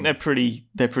 Yeah. I think they're pretty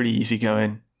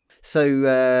easygoing.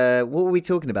 So what were we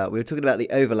talking about? We were talking about the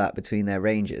overlap between their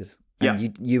ranges.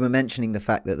 And you were mentioning the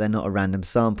fact that they're not a random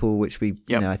sample, which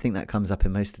I think that comes up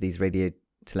in most of these radio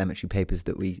telemetry papers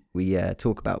that we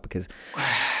talk about, because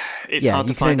it's hard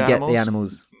to find animals. Get the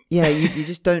animals. Yeah, you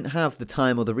just don't have the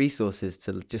time or the resources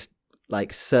to just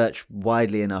like search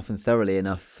widely enough and thoroughly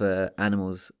enough for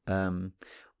animals. How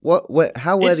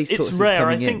were these tortoises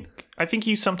coming in? I think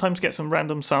you sometimes get some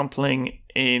random sampling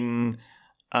in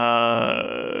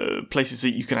places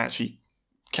that you can actually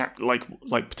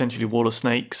like potentially water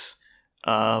snakes.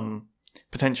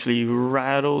 Potentially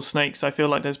rattlesnakes. I feel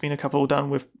like there's been a couple done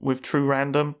with true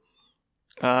random,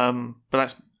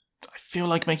 but I feel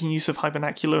like making use of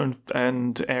hypernacular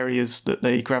and areas that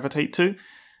they gravitate to.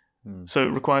 So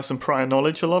it requires some prior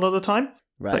knowledge a lot of the time.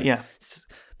 Right. But yeah.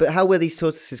 But how were these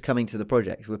tortoises coming to the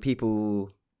project? Were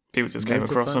people just came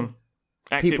across them.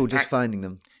 People just finding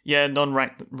them? Yeah,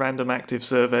 non-random active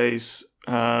surveys.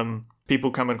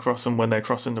 People coming across them when they're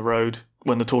crossing the road,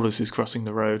 when the tortoise is crossing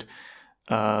the road.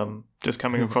 Just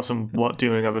coming across them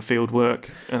doing other field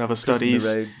work and other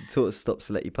studies. The road, the tortoise stops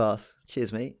to let you pass.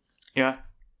 Cheers, mate. Yeah.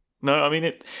 No, I mean,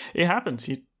 it happens.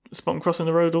 You spot them crossing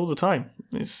the road all the time.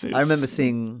 It's... I remember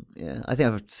seeing, I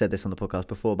think I've said this on the podcast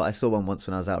before, but I saw one once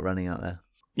when I was out running out there.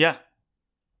 Yeah.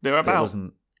 They're about.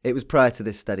 It was prior to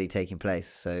this study taking place,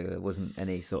 so it wasn't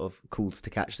any sort of calls to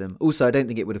catch them. Also, I don't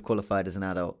think it would have qualified as an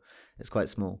adult. It's quite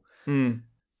small. It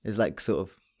was like sort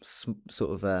of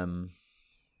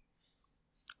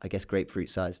I guess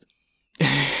grapefruit sized, but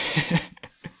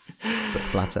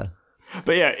flatter.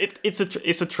 But yeah,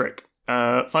 it's a trick.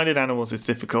 Finding animals is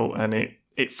difficult, and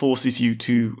it forces you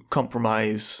to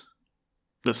compromise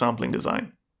the sampling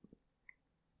design.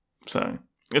 So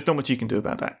there's not much you can do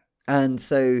about that. And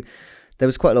so there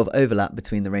was quite a lot of overlap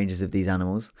between the ranges of these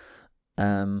animals.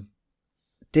 What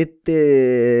did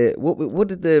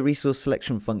the resource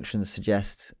selection function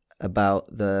suggest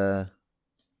about the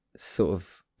sort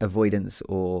of avoidance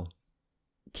or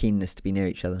keenness to be near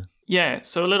each other? Yeah,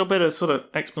 so a little bit of sort of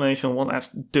explanation on what that's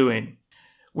doing.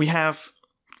 We have,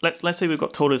 let's say we've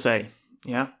got tortoise A,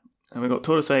 yeah? And we've got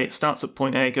tortoise A, it starts at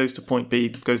point A, goes to point B,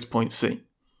 goes to point C.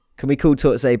 Can we call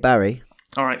tortoise A Barry?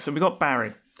 All right, so we've got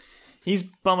Barry. He's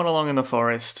bumming along in the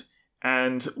forest,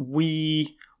 and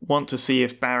we want to see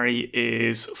if Barry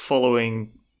is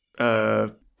following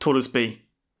tortoise B.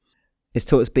 Is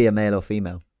tortoise B a male or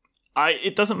female?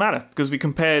 It doesn't matter, because we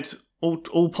compared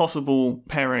all possible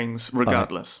pairings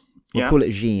regardless. We'll call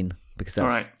it Jean, because that's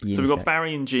all right. unisex. So we've got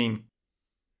Barry and Jean.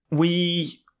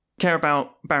 We care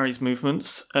about Barry's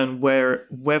movements and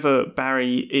whether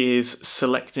Barry is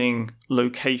selecting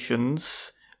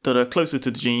locations that are closer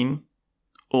to Jean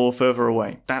or further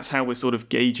away. That's how we're sort of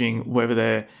gauging whether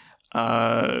they're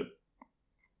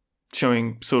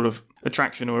showing sort of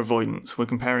attraction or avoidance. We're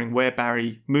comparing where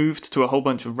Barry moved to a whole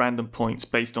bunch of random points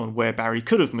based on where Barry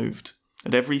could have moved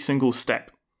at every single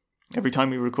step. Every time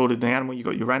we recorded the animal, you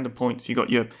got your random points, you got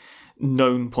your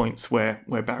known points where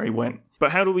Barry went.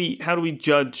 But how do we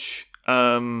judge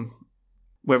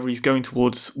whether he's going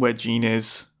towards where Jean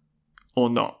is or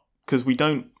not? Because we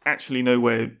don't actually know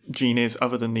where Jean is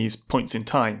other than these points in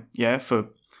time, yeah, for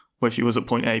where she was at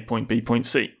point A, point B, point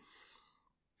C.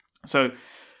 So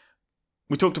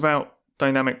we talked about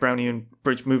dynamic Brownian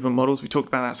bridge movement models. We talked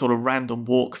about that sort of random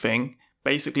walk thing.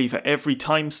 Basically, for every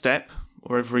time step,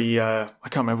 or every, I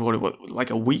can't remember what it was, like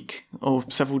a week or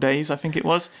several days, I think it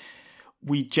was,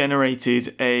 we generated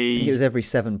I think it was every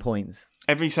 7 points.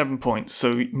 Every 7 points,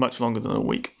 so much longer than a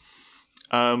week.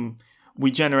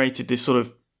 We generated this sort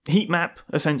of heat map,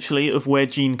 essentially, of where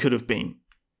Jean could have been.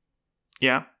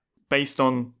 Yeah? Based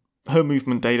on her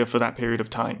movement data for that period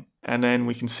of time. And then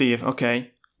we can see if,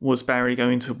 okay, was Barry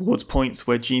going towards points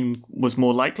where Jean was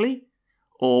more likely?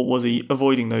 Or was he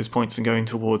avoiding those points and going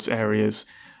towards areas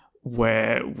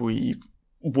where we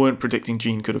weren't predicting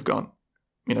Jean could have gone?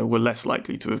 You know, were less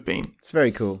likely to have been. It's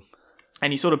very cool.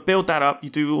 And you sort of build that up. You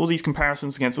do all these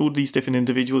comparisons against all these different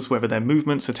individuals, whether their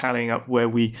movements are tallying up where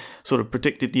we sort of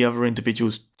predicted the other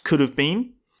individuals could have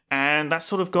been. And that's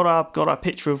sort of got our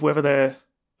picture of whether they're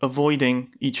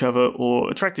avoiding each other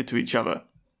or attracted to each other.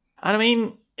 And I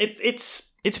mean,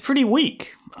 it's pretty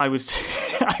weak, I would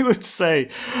say, I would say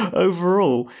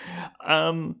overall.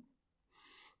 I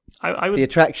would, the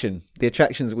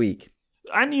attraction's weak.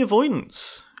 And the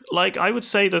avoidance. Like, I would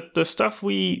say that the stuff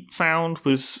we found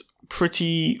was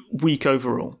pretty weak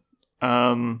overall.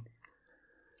 That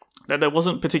there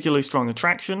wasn't particularly strong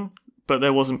attraction, but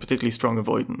there wasn't particularly strong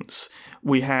avoidance.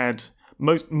 We had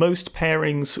most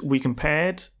pairings we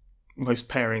compared. Most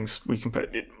pairings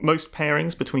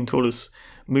between tortoise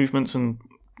movements and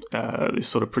this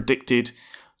sort of predicted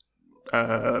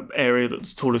area that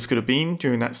the tortoise could have been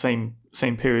during that same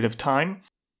period of time.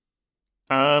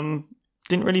 Didn't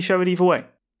really show it either way.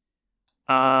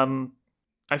 I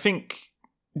think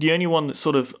the only one that's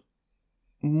sort of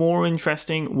more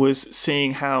interesting was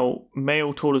seeing how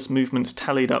male tortoise movements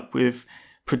tallied up with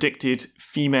predicted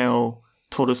female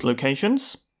tortoise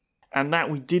locations. And that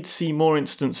we did see more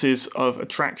instances of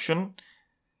attraction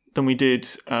than we did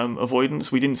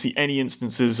avoidance. We didn't see any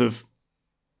instances of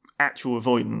actual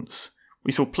avoidance.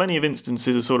 We saw plenty of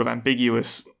instances of sort of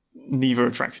ambiguous neither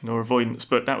attraction nor avoidance,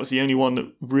 but that was the only one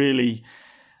that really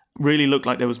looked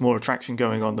like there was more attraction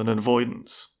going on than an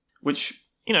avoidance. Which,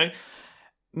 you know,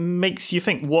 makes you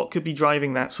think what could be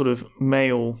driving that sort of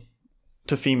male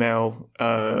to female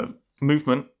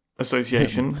movement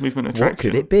association, movement attraction. What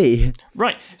could it be?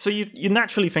 Right. So you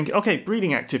naturally think, okay,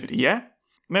 breeding activity, yeah?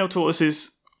 Male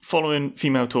tortoises following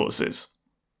female tortoises.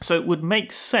 So it would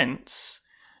make sense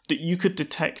that you could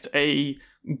detect a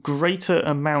greater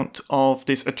amount of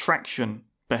this attraction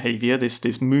behavior,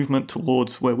 this movement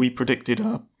towards where we predicted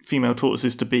our female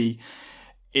tortoises to be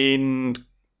in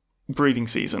breeding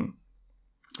season.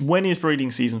 When is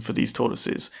breeding season for these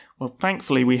tortoises? Well,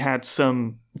 thankfully, we had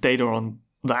some data on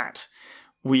that.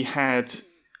 We had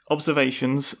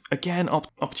observations, again,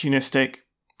 opportunistic,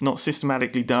 not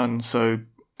systematically done, so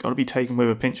got to be taken with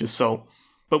a pinch of salt.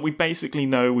 But we basically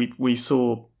know we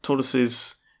saw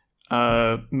tortoises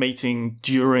mating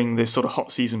during this sort of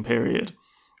hot season period,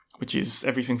 which is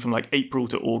everything from like April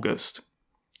to August.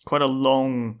 Quite a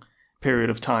long period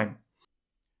of time.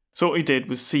 So what we did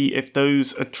was see if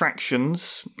those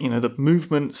attractions, the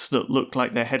movements that looked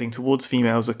like they're heading towards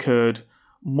females occurred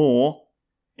more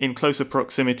in closer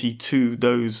proximity to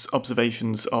those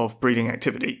observations of breeding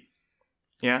activity.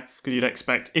 Yeah, because you'd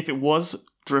expect, if it was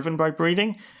driven by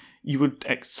breeding, you would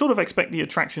sort of expect the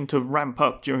attraction to ramp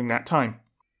up during that time.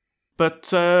 But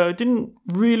didn't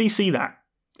really see that.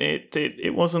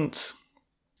 It wasn't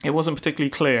particularly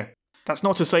clear. That's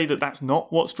not to say that that's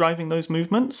not what's driving those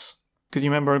movements. Because you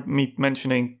remember me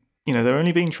mentioning, they're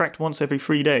only being tracked once every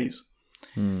 3 days.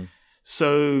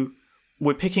 So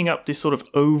we're picking up this sort of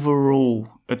overall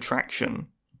attraction,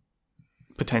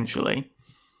 potentially.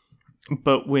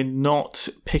 But we're not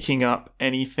picking up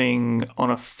anything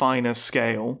on a finer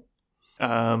scale.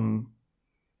 And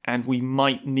we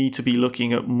might need to be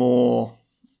looking at more,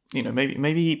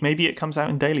 maybe it comes out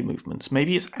in daily movements.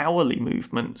 Maybe it's hourly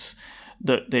movements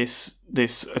that this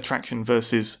attraction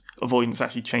versus avoidance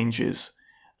actually changes.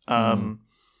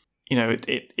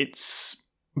 It's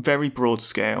very broad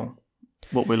scale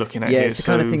what we're looking at here. Yeah, it's the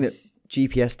kind of thing that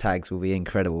GPS tags will be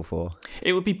incredible for.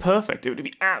 It would be perfect. It would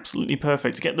be absolutely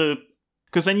perfect to get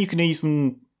because then you can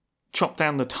even chop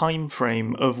down the time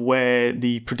frame of where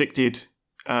the predicted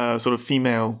sort of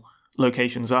female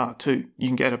locations are too. You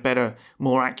can get a better,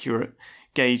 more accurate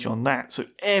gauge on that. So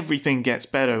everything gets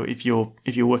better if you're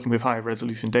working with higher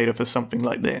resolution data for something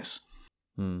like this.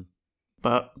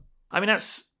 But I mean,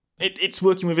 it's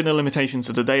working within the limitations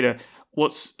of the data.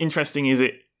 What's interesting is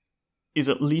it is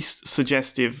at least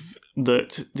suggestive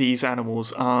that these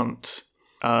animals aren't,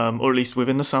 or at least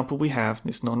within the sample we have,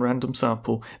 this non-random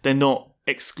sample, they're not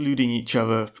excluding each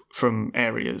other from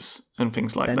areas and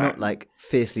things like that. They're not like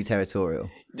fiercely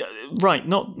territorial. Right,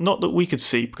 not that we could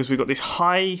see, because we've got this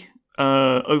high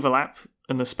overlap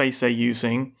in the space they're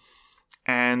using,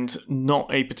 and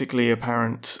not a particularly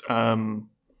apparent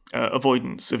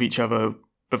avoidance of each other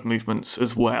of movements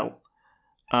as well.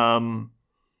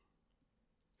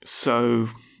 So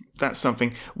that's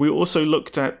something. We also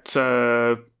looked at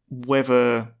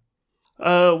whether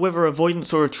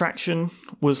avoidance or attraction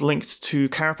was linked to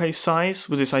carapace size,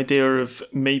 with this idea of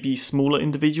maybe smaller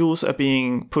individuals are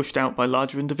being pushed out by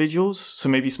larger individuals. So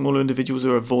maybe smaller individuals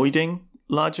are avoiding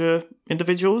larger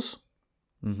individuals.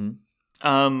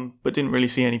 But didn't really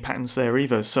see any patterns there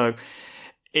either. So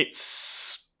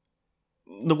it's,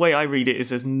 the way I read it is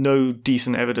there's no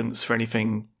decent evidence for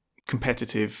anything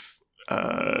competitive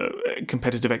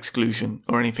exclusion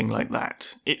or anything like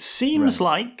that. It seems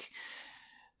like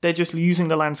they're just using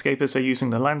the landscape as they're using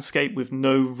the landscape, with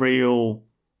no real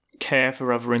care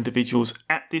for other individuals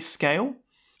at this scale,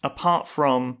 apart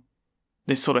from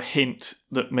this sort of hint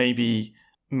that maybe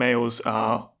males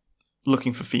are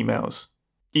looking for females,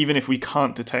 even if we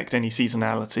can't detect any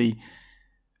seasonality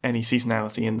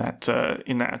in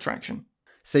that attraction.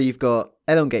 So you've got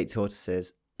elongate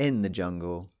tortoises in the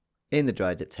jungle, in the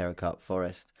dry diptera carp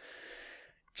forest,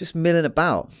 just milling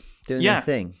about, doing their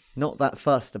thing, not that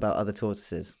fussed about other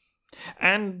tortoises.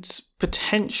 And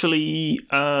potentially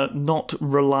not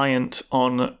reliant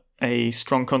on a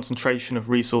strong concentration of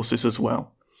resources as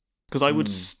well. Because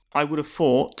I would have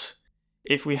thought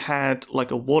if we had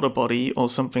like a water body or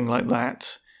something like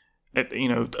that,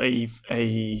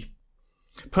 a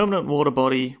permanent water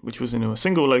body which was in a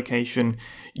single location,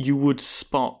 you would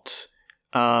spot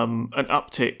an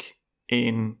uptick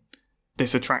in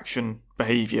this attraction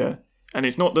behavior. And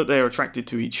it's not that they're attracted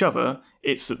to each other,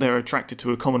 it's that they're attracted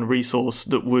to a common resource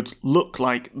that would look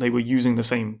like they were using the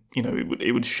same,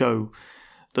 it would show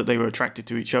that they were attracted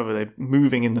to each other. They're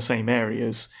moving in the same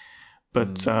areas,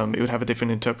 but it would have a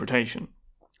different interpretation.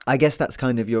 I guess that's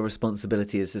kind of your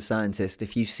responsibility as a scientist.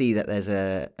 If you see that there's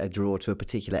a draw to a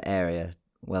particular area,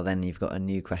 well, then you've got a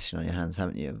new question on your hands,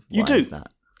 haven't you? You do. Is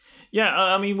that? Yeah,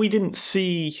 I mean, we didn't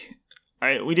see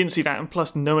we didn't see that, and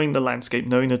plus knowing the landscape,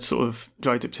 knowing the sort of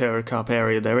dry dipterocarp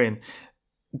area they're in,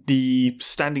 the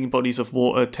standing bodies of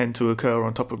water tend to occur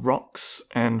on top of rocks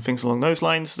and things along those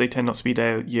lines. They tend not to be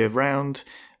there year round.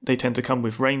 They tend to come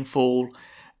with rainfall,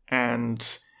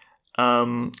 and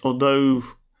although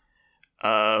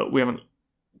we haven't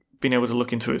been able to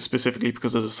look into it specifically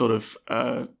because of the sort of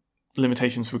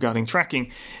limitations regarding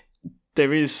tracking,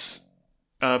 there is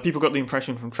people got the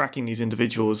impression from tracking these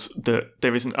individuals that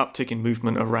there is an uptick in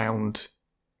movement around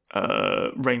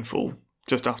rainfall,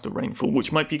 just after rainfall,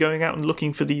 which might be going out and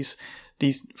looking for these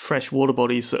fresh water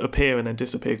bodies that appear and then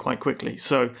disappear quite quickly.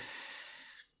 So,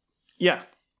 yeah,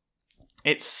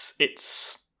 it's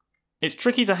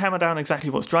tricky to hammer down exactly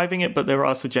what's driving it, but there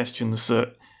are suggestions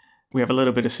that we have a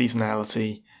little bit of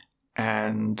seasonality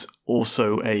and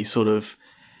also a sort of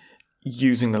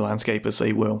using the landscape as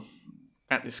they will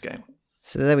at this scale.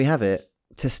 So there we have it.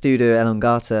 Testudo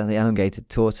elongata, the elongated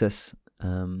tortoise.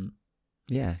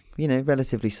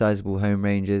 Relatively sizable home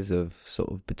ranges of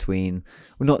sort of between...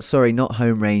 not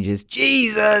home ranges.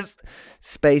 Jesus!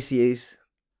 Space use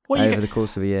over the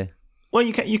course of a year. Well,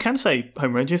 you can say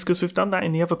home ranges because we've done that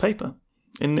in the other paper,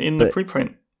 in the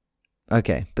preprint.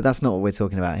 Okay, but that's not what we're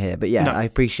talking about here. But yeah, No. I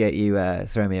appreciate you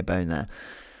throwing me a bone there.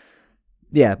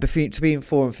 Yeah, between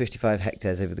 4 and 55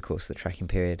 hectares over the course of the tracking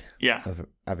period. Yeah. Of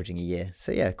averaging a year.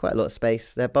 So yeah, quite a lot of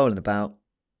space. They're bowling about.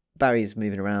 Barry's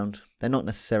moving around. They're not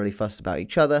necessarily fussed about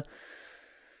each other.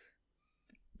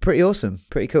 Pretty awesome.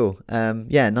 Pretty cool.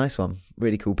 Nice one.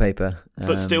 Really cool paper.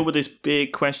 But still with this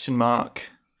big question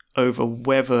mark over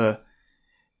whether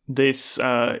this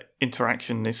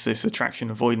interaction, this attraction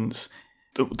avoidance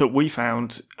that we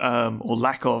found, or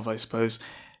lack of, I suppose,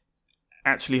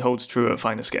 actually holds true at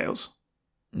finer scales.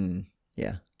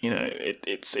 Yeah. You know,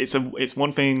 it's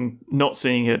one thing not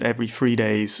seeing it every 3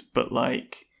 days, but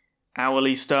like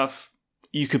hourly stuff,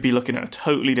 you could be looking at a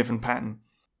totally different pattern.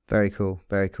 Very cool.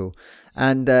 Very cool.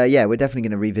 And we're definitely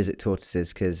going to revisit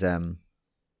tortoises because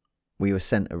we were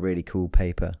sent a really cool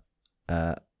paper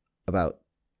about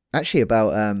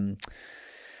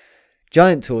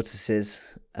giant tortoises,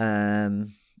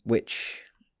 which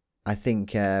I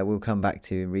think we'll come back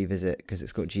to and revisit because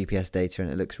it's got GPS data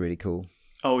and it looks really cool.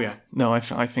 Oh yeah, no, I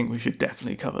think we should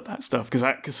definitely cover that stuff because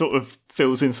that sort of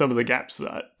fills in some of the gaps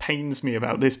that pains me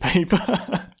about this paper.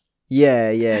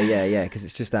 Yeah, because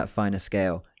it's just that finer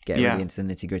scale, getting really into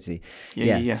the nitty gritty.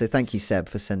 Yeah. So thank you, Seb,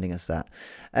 for sending us that.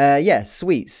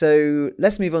 Sweet. So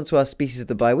let's move on to our species of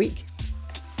the bye week.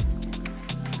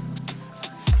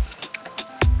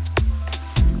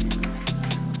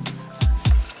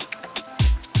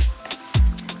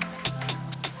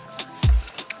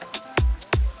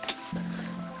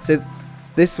 So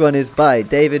this one is by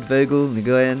David Vogel,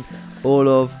 Nguyen,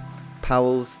 Orlov,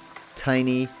 Powells,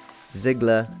 Tiny,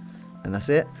 Ziegler, and that's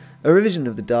it. A revision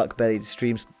of the dark-bellied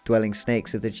stream-dwelling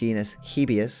snakes of the genus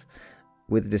Hebius,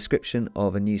 with a description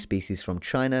of a new species from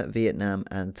China, Vietnam,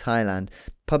 and Thailand,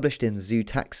 published in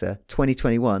Zootaxa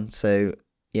 2021. So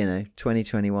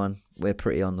 2021, we're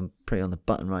pretty on the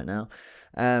button right now.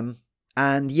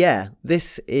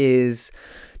 This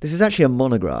is actually a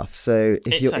monograph. So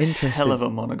if you're interested, it's a hell of a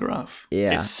monograph.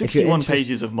 Yeah, it's 61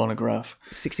 pages of monograph.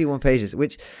 61 pages,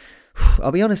 which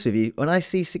I'll be honest with you, when I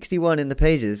see 61 in the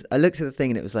pages, I looked at the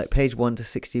thing and it was like page 1 to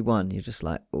 61. You're just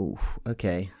like, oh,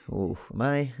 okay. Oh,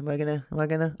 I'm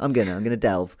gonna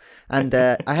delve. And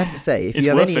I have to say, if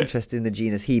you have any interest in the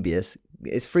genus Hebius,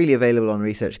 it's freely available on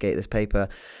ResearchGate, this paper.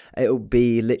 It'll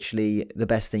be literally the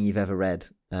best thing you've ever read,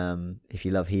 if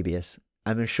you love Hebius.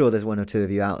 I'm sure there's one or two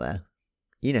of you out there.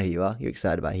 You know who you are. You're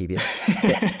excited about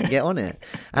Hebius. Get on it.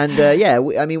 And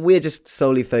we're just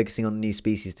solely focusing on the new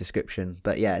species description.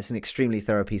 But yeah, it's an extremely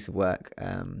thorough piece of work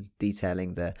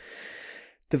detailing the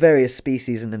various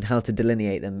species and then how to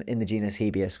delineate them in the genus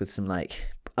Hebius with some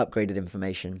upgraded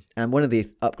information. And one of the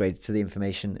upgrades to the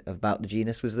information about the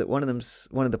genus was that one of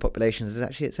the populations is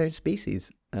actually its own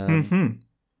species.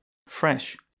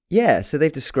 Fresh. Yeah, so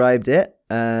they've described it.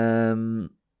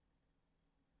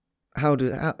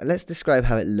 Let's describe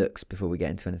how it looks before we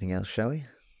get into anything else, shall we?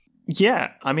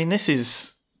 Yeah, I mean this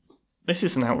is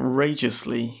an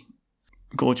outrageously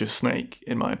gorgeous snake,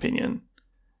 in my opinion.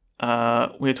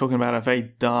 We're talking about a very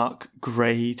dark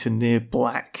grey to near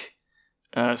black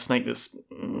snake that's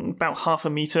about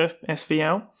 0.5 meter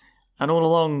SVL, and all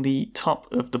along the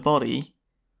top of the body,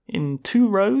 in 2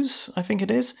 rows, I think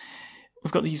it is,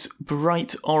 we've got these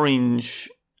bright orange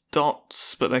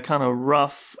dots, but they're kind of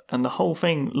rough, and the whole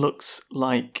thing looks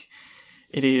like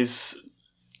it is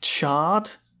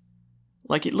charred.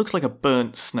 Like it looks like a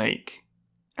burnt snake.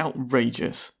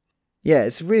 Outrageous. Yeah,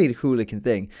 it's a really cool looking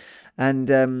thing. And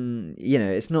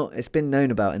it's been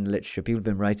known about in the literature. People have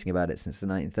been writing about it since the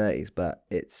 1930s, but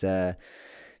it's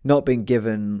not been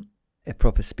given a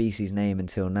proper species name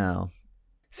until now.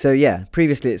 So yeah,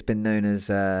 previously it's been known as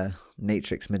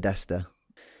Natrix modesta,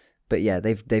 but yeah,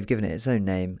 they've given it its own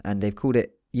name, and they've called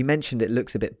it. You mentioned it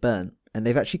looks a bit burnt, and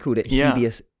they've actually called it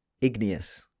Hebius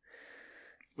igneus,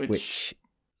 which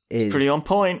is pretty on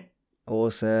point.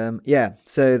 Awesome. Yeah.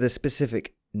 So the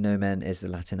specific nomen is the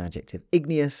Latin adjective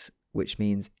igneus, which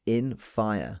means in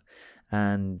fire,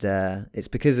 and it's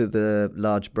because of the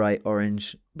large bright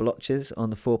orange blotches on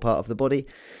the forepart of the body.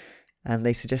 And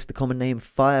they suggest the common name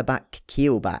fireback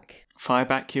keelback.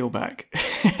 Fireback keelback.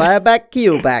 Fireback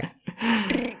keelback.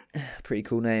 Pretty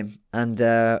cool name. And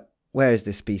where is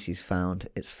this species found?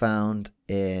 It's found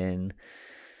in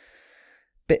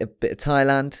bit of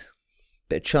Thailand,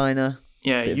 bit of China.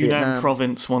 Yeah, bit of Yunnan Vietnam.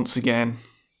 province once again.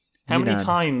 How many Yunnan.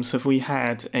 times have we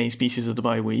had a species of the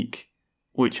bye-week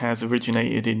which has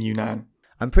originated in Yunnan?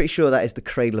 I'm pretty sure that is the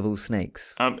cradle of all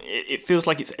snakes. It feels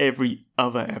like it's every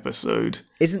other episode.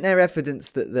 Isn't there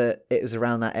evidence that it was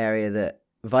around that area that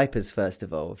vipers first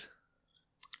evolved?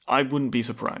 I wouldn't be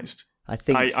surprised. I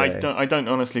think so. I don't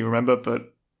honestly remember,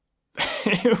 but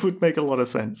it would make a lot of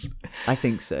sense. I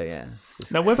think so, yeah.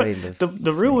 Now, whether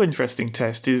the real interesting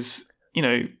test is,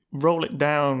 roll it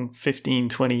down 15,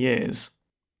 20 years.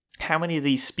 How many of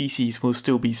these species will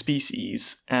still be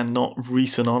species and not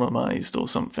re-synonymized or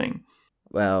something?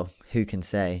 Well, who can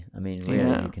say? I mean,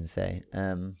 really, who can say?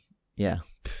 Don't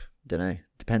know.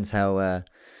 Depends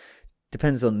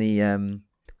on the,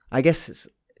 I guess it's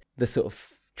the sort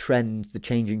of trends, the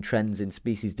changing trends in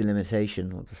species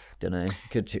delimitation. Don't know.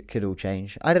 Could all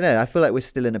change. I don't know. I feel like we're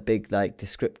still in a big,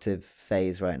 descriptive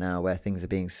phase right now where things are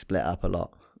being split up a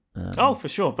lot. For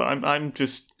sure. But I'm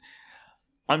just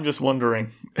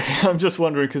wondering. I'm just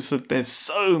wondering because there's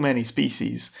so many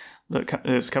species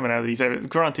that's coming out of these areas.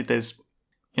 Granted, there's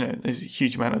a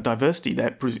huge amount of diversity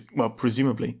there.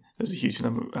 Presumably, there's a huge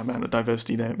amount of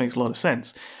diversity there. It makes a lot of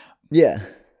sense. Yeah.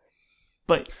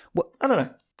 But I don't know.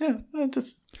 Yeah,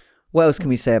 What else can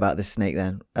we say about this snake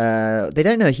then? They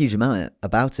don't know a huge amount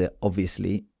about it,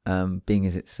 obviously, being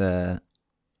as it's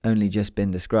only just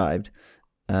been described.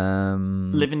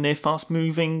 Living near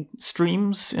fast-moving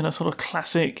streams in a sort of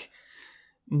classic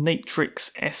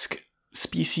Natrix-esque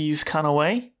species kind of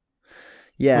way.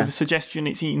 Yeah. With a suggestion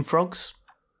it's eating frogs.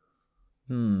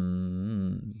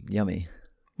 Yummy.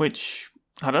 Which,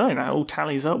 I don't know, that all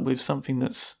tallies up with something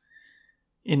that's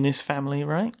in this family,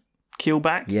 right?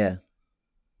 Keelback?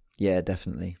 Yeah,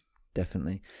 definitely.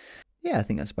 Yeah, I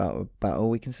think that's about all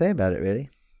we can say about it, really.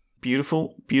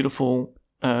 Beautiful,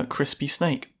 crispy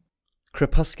snake.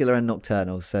 Crepuscular and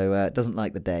nocturnal, so it doesn't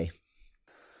like the day.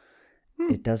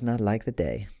 It does not like the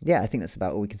day. Yeah, I think that's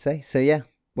about all we can say. So yeah,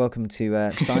 welcome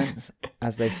to science,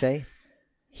 as they say.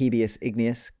 Hebius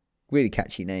igneus. Really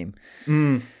catchy name.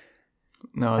 No,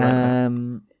 I like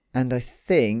that. And I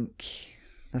think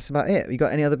that's about it. You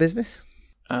got any other business?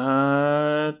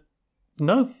 No.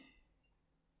 No,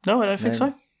 I don't think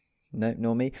so. No,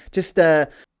 nor me. Just to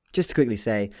quickly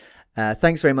say,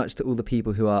 thanks very much to all the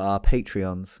people who are our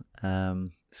Patreons.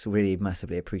 It's really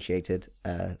massively appreciated.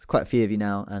 It's quite a few of you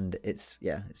now, and it's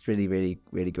really, really,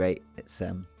 really great. It's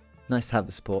nice to have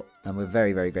the support, and we're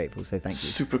very, very grateful. So thank you.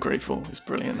 Super grateful. It's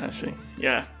brilliant, actually.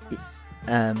 Yeah.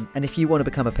 And if you want to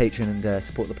become a patron and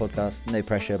support the podcast, no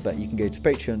pressure, but you can go to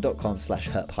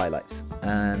patreon.com/herphighlights.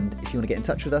 And if you want to get in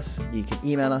touch with us, you can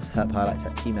email us,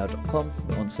 herphighlights@gmail.com.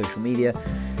 We're on social media.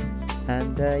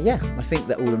 And I think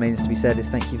that all remains to be said is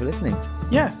thank you for listening.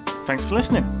 Yeah, thanks for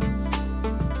listening.